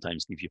can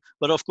sometimes give you.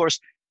 But of course,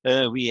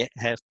 we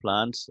have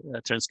plant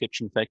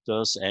transcription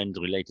factors and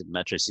related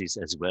matrices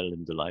as well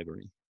in the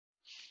library.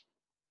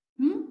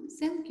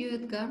 Thank you,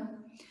 Edgar.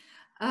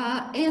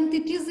 And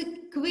it is a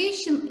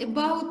question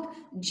about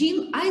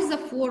gene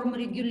isoform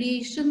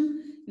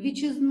regulation,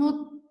 which is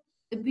not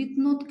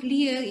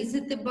clear. Is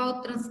it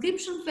about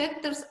transcription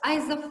factors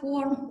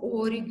isoform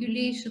or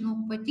regulation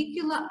of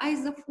particular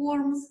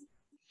isoforms?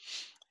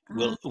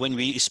 Well, when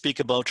we speak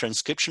about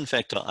transcription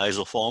factor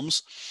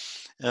isoforms,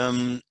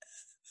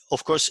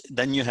 of course,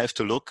 then you have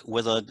to look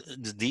whether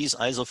these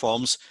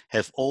isoforms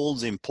have all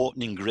the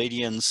important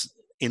ingredients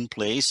in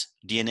place: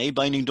 DNA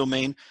binding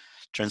domain,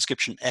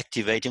 transcription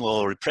activating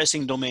or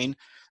repressing domain,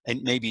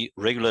 and maybe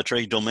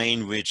regulatory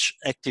domain, which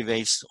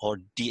activates or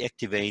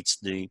deactivates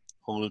the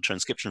whole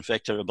transcription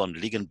factor upon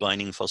ligand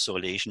binding,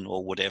 phosphorylation,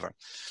 or whatever.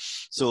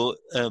 So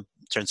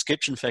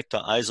transcription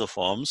factor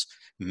isoforms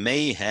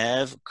may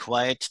have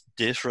quite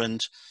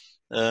different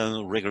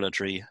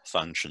regulatory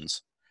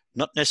functions.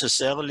 Not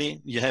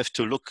necessarily. You have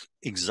to look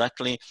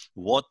exactly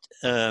what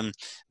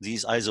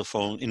these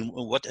isoforms, in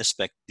what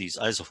aspect these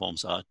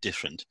isoforms are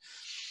different.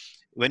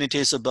 When it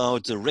is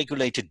about the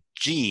regulated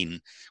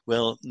gene,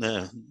 well,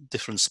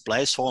 different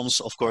splice forms,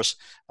 of course,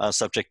 are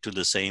subject to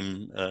the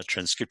same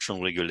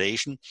transcriptional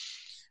regulation.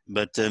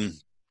 But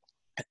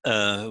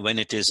when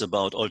it is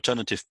about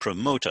alternative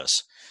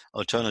promoters,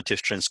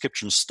 alternative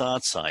transcription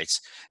start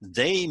sites,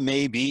 they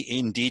may be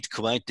indeed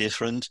quite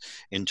different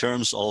in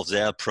terms of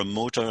their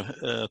promoter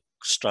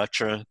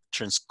structure,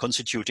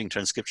 constituting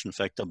transcription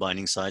factor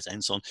binding sites,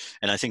 and so on.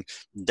 And I think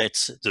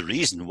that's the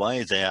reason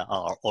why there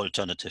are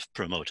alternative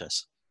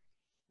promoters.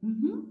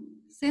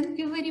 Thank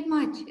you very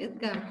much,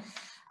 Edgar.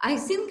 I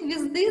think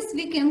with this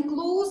we can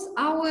close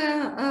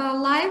our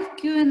live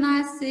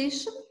Q&A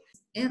session.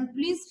 And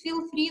please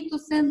feel free to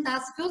send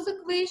us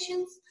further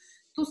questions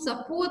to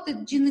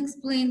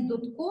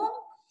support@geneXplain.com,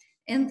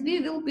 and we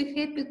will be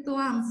happy to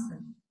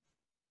answer.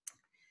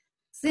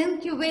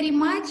 Thank you very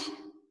much,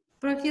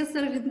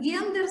 Professor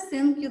Wingender.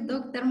 Thank you,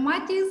 Dr.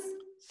 Matis.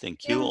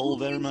 Thank you all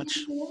very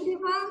much.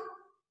 Everyone.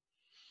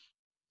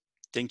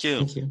 Thank you.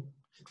 Thank you.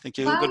 Thank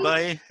you. Bye.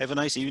 Goodbye. Have a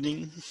nice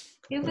evening.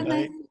 Have a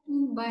nice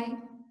evening. Bye.